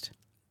list,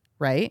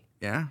 right?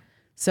 Yeah.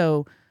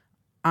 So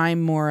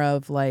I'm more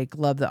of like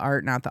love the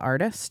art, not the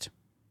artist.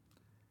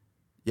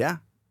 Yeah.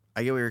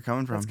 I get where you're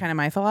coming from. That's kind of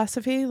my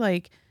philosophy.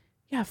 Like,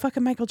 yeah,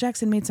 fucking Michael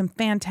Jackson made some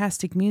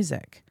fantastic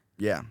music.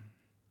 Yeah.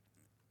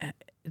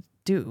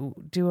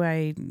 Do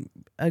I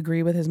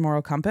agree with his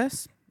moral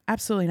compass?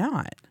 Absolutely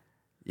not.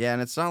 Yeah,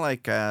 and it's not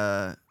like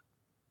I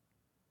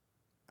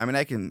mean,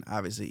 I can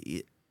obviously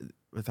eat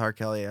with R.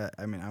 Kelly. I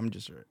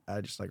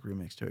just like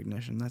Remix to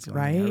Ignition. That's the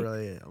only thing I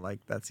really like.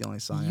 That's the only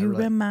song. You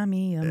remind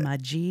me of my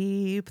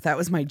Jeep. That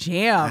was my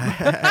jam.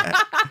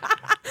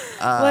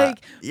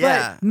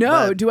 Yeah, but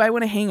no, but- do I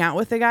want to hang out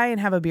with the guy and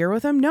have a beer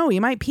with him? No, he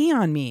might pee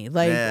on me,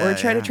 or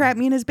try to trap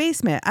me in his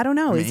basement. I don't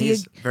know. I mean, is he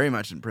he's very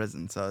much in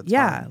prison, so it's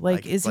yeah, fine.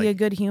 is he a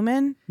good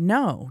human?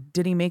 No.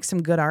 Did he make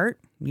some good art?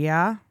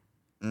 Yeah.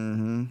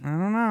 Mm-hmm. I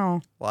don't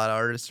know. A lot of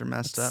artists are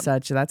messed up.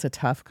 That's a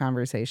tough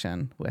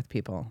conversation with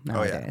people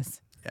nowadays.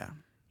 Yeah.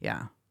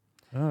 Yeah.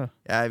 Ugh.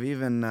 Yeah, I've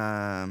even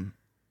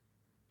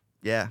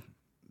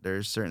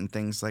there's certain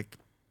things like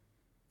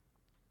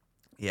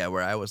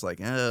where I was like,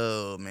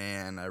 oh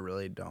man, I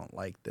really don't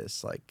like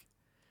this. Like,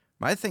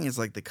 my thing is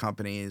like the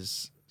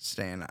companies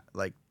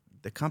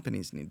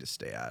need to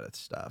stay out of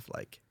stuff.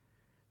 Like,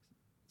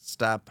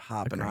 stop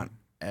hopping on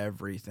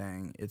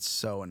everything. It's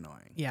so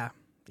annoying. Yeah.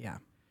 Yeah.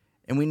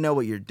 And we know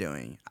what you're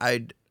doing.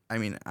 I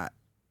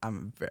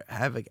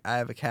have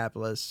a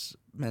capitalist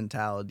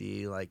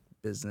mentality, like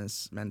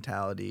business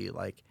mentality.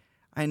 Like,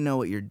 I know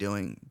what you're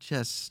doing.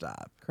 Just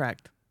stop.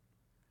 Correct.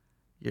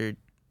 You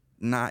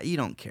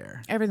don't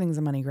care. Everything's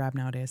a money grab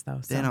nowadays, though.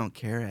 So. They don't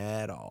care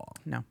at all.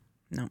 No.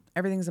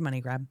 Everything's a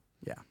money grab.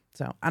 Yeah.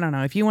 So, I don't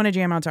know. If you want to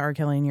jam out to R.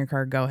 Kelly in your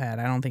car, go ahead.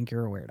 I don't think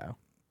you're a weirdo.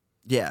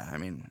 Yeah, I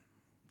mean,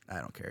 I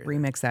don't care.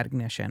 Remix that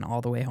Ignition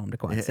all the way home to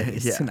Quad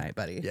Cities tonight,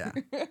 buddy. Yeah.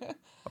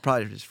 I'll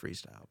probably just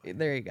freestyle.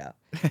 There you go.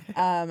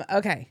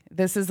 Okay.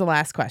 This is the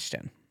last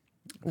question.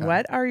 Okay.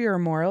 What are your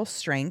moral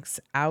strengths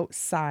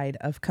outside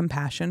of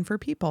compassion for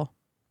people?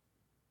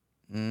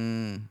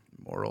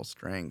 Moral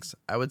strengths.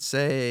 I would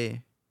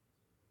say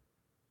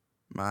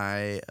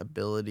my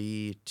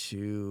ability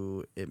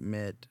to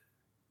admit,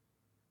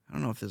 I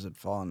don't know if this would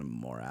fall on the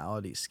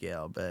morality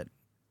scale, but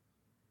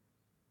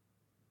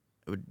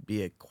it would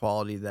be a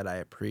quality that I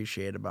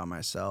appreciate about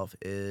myself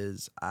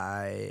is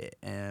I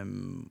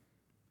am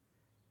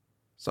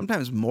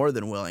sometimes more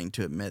than willing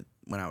to admit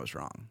when I was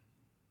wrong.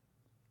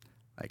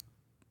 Like,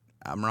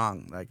 I'm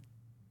wrong. Like,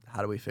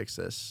 how do we fix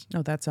this?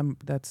 No, that's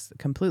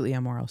completely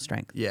a moral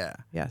strength. Yeah.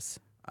 Yes.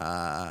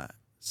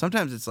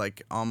 Sometimes it's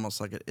like almost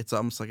like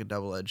a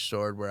double-edged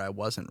sword where I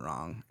wasn't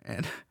wrong,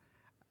 and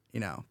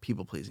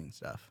people pleasing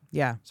stuff.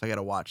 Yeah. So I got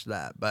to watch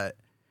that, but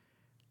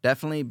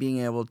definitely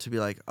being able to be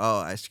like, oh,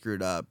 I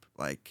screwed up.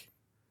 Like,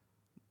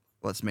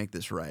 let's make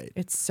this right.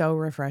 It's so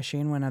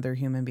refreshing when other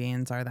human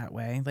beings are that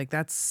way. Like,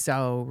 that's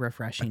so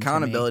refreshing.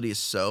 Accountability is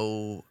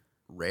so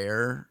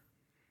rare.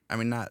 I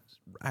mean,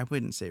 I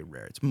wouldn't say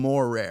rare. It's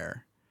more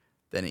rare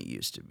than it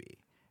used to be.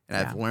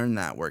 And I've learned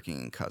that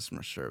working in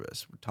customer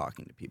service,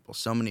 talking to people.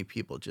 So many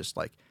people just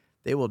like,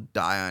 they will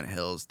die on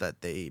hills that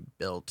they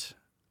built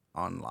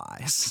on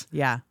lies.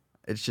 Yeah.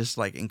 It's just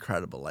like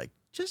incredible. Like,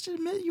 just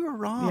admit you were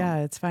wrong. Yeah,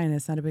 it's fine.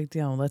 It's not a big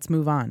deal. Let's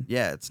move on.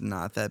 Yeah, it's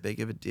not that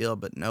big of a deal,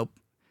 but nope.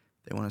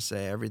 They want to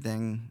say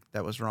everything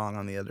that was wrong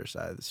on the other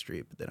side of the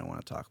street, but they don't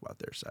want to talk about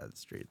their side of the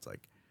street. It's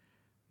like,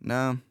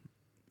 no,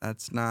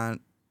 that's not.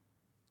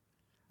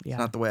 It's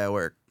not the way I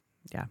work.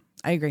 Yeah,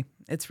 I agree.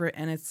 It's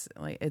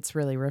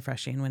really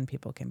refreshing when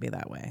people can be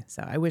that way.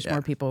 So I wish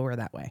more people were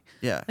that way.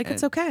 Yeah, like,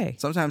 it's okay.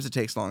 Sometimes it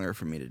takes longer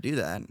for me to do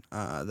that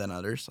than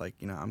others. Like,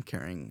 I'm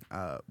carrying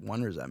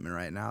one resentment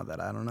right now that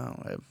I don't know.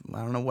 I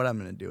don't know what I'm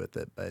going to do with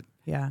it, but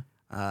yeah,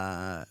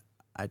 I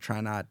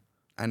try not.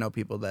 I know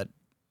people that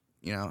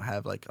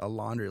have like a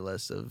laundry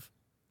list of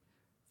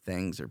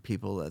things or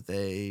people that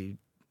they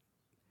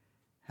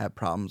have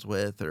problems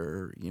with,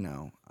 or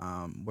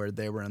where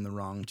they were in the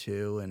wrong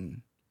too,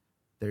 and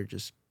they're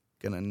just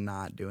gonna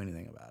not do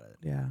anything about it.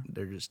 Yeah,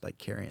 they're just like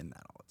carrying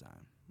that all the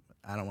time.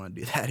 I don't want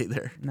to do that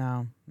either.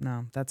 No,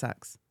 that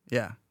sucks.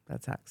 Yeah,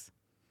 that sucks.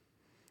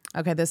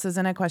 Okay, this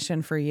isn't a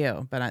question for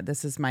you, but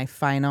this is my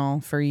final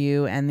for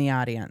you and the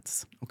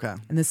audience. Okay,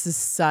 and this is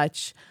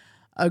such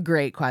a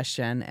great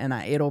question, and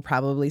it'll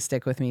probably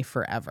stick with me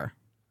forever.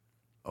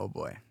 Oh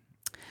boy.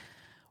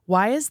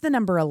 Why is the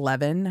number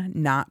 11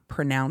 not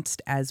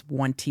pronounced as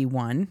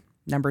 21?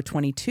 Number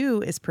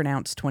 22 is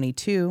pronounced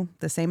 22,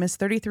 the same as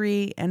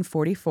 33 and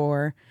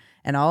 44,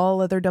 and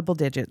all other double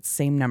digits,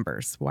 same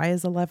numbers. Why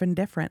is 11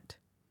 different?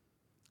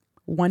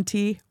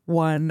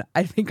 21.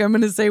 I think I'm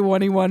going to say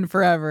 21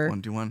 forever.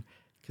 21,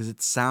 because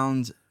it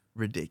sounds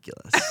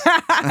ridiculous. Is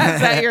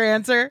that your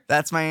answer?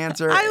 That's my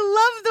answer. I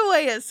love the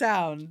way it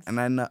sounds. And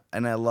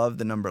I love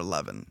the number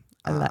 11.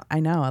 I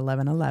know,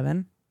 11,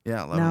 11.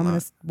 Yeah, 11. Now I'm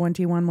going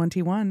to 1T1,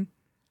 1T1.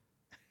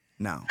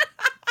 No.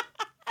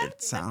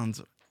 It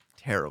sounds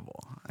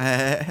terrible.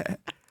 But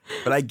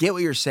I get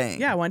what you're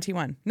saying. Yeah,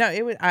 1T1. No,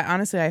 it was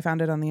honestly I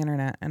found it on the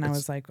internet and I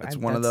was like, it's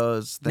one of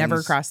those things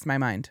never crossed my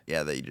mind.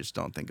 Yeah, that you just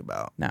don't think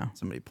about. No.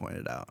 Somebody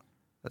pointed out.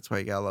 That's why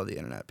you gotta love the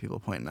internet. People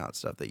pointing out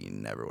stuff that you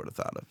never would have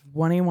thought of.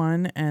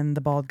 21 and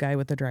the bald guy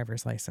with the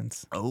driver's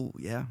license. Oh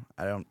yeah,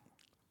 I don't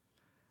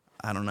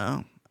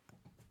know.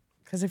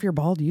 Because if you're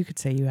bald, you could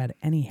say you had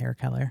any hair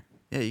color.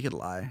 Yeah, you could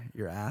lie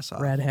your ass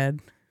off.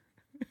 Redhead.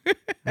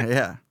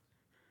 Yeah.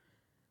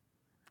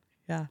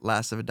 Yeah.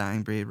 Last of a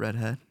dying breed,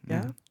 redhead.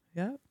 Yeah.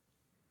 Yeah.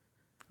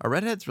 Are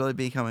redheads really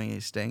becoming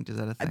extinct? Is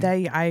that a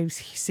thing? I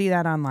see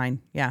that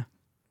online. Yeah.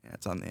 Yeah,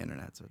 it's on the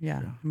internet. So yeah,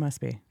 true. It must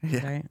be.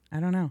 Yeah. Right? I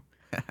don't know.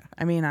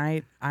 I mean,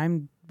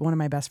 I'm one of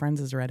my best friends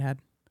is a redhead.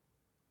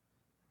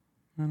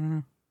 I don't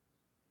know.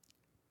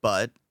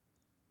 But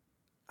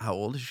How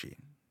old is she?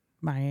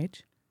 My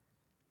age.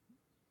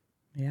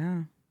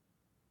 Yeah.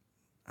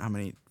 How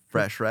many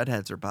fresh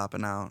redheads are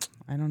popping out?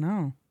 I don't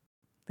know.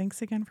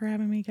 Thanks again for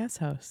having me guest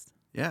host.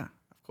 Yeah,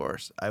 of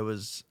course.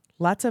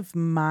 Lots of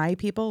my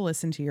people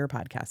listen to your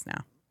podcast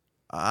now.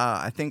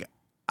 I think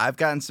I've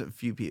gotten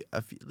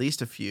at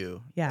least a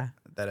few. Yeah.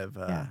 That have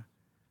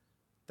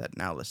that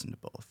now listen to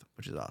both,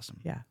 which is awesome.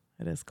 Yeah,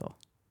 it is cool.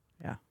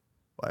 Yeah.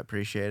 Well, I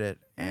appreciate it.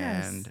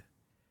 Yes. And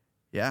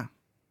yeah,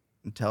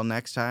 until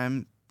next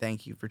time,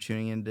 thank you for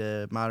tuning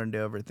into Modern Day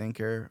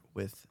Overthinker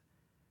with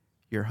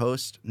your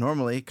host,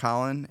 normally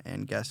Collin,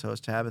 and guest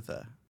host Tabitha.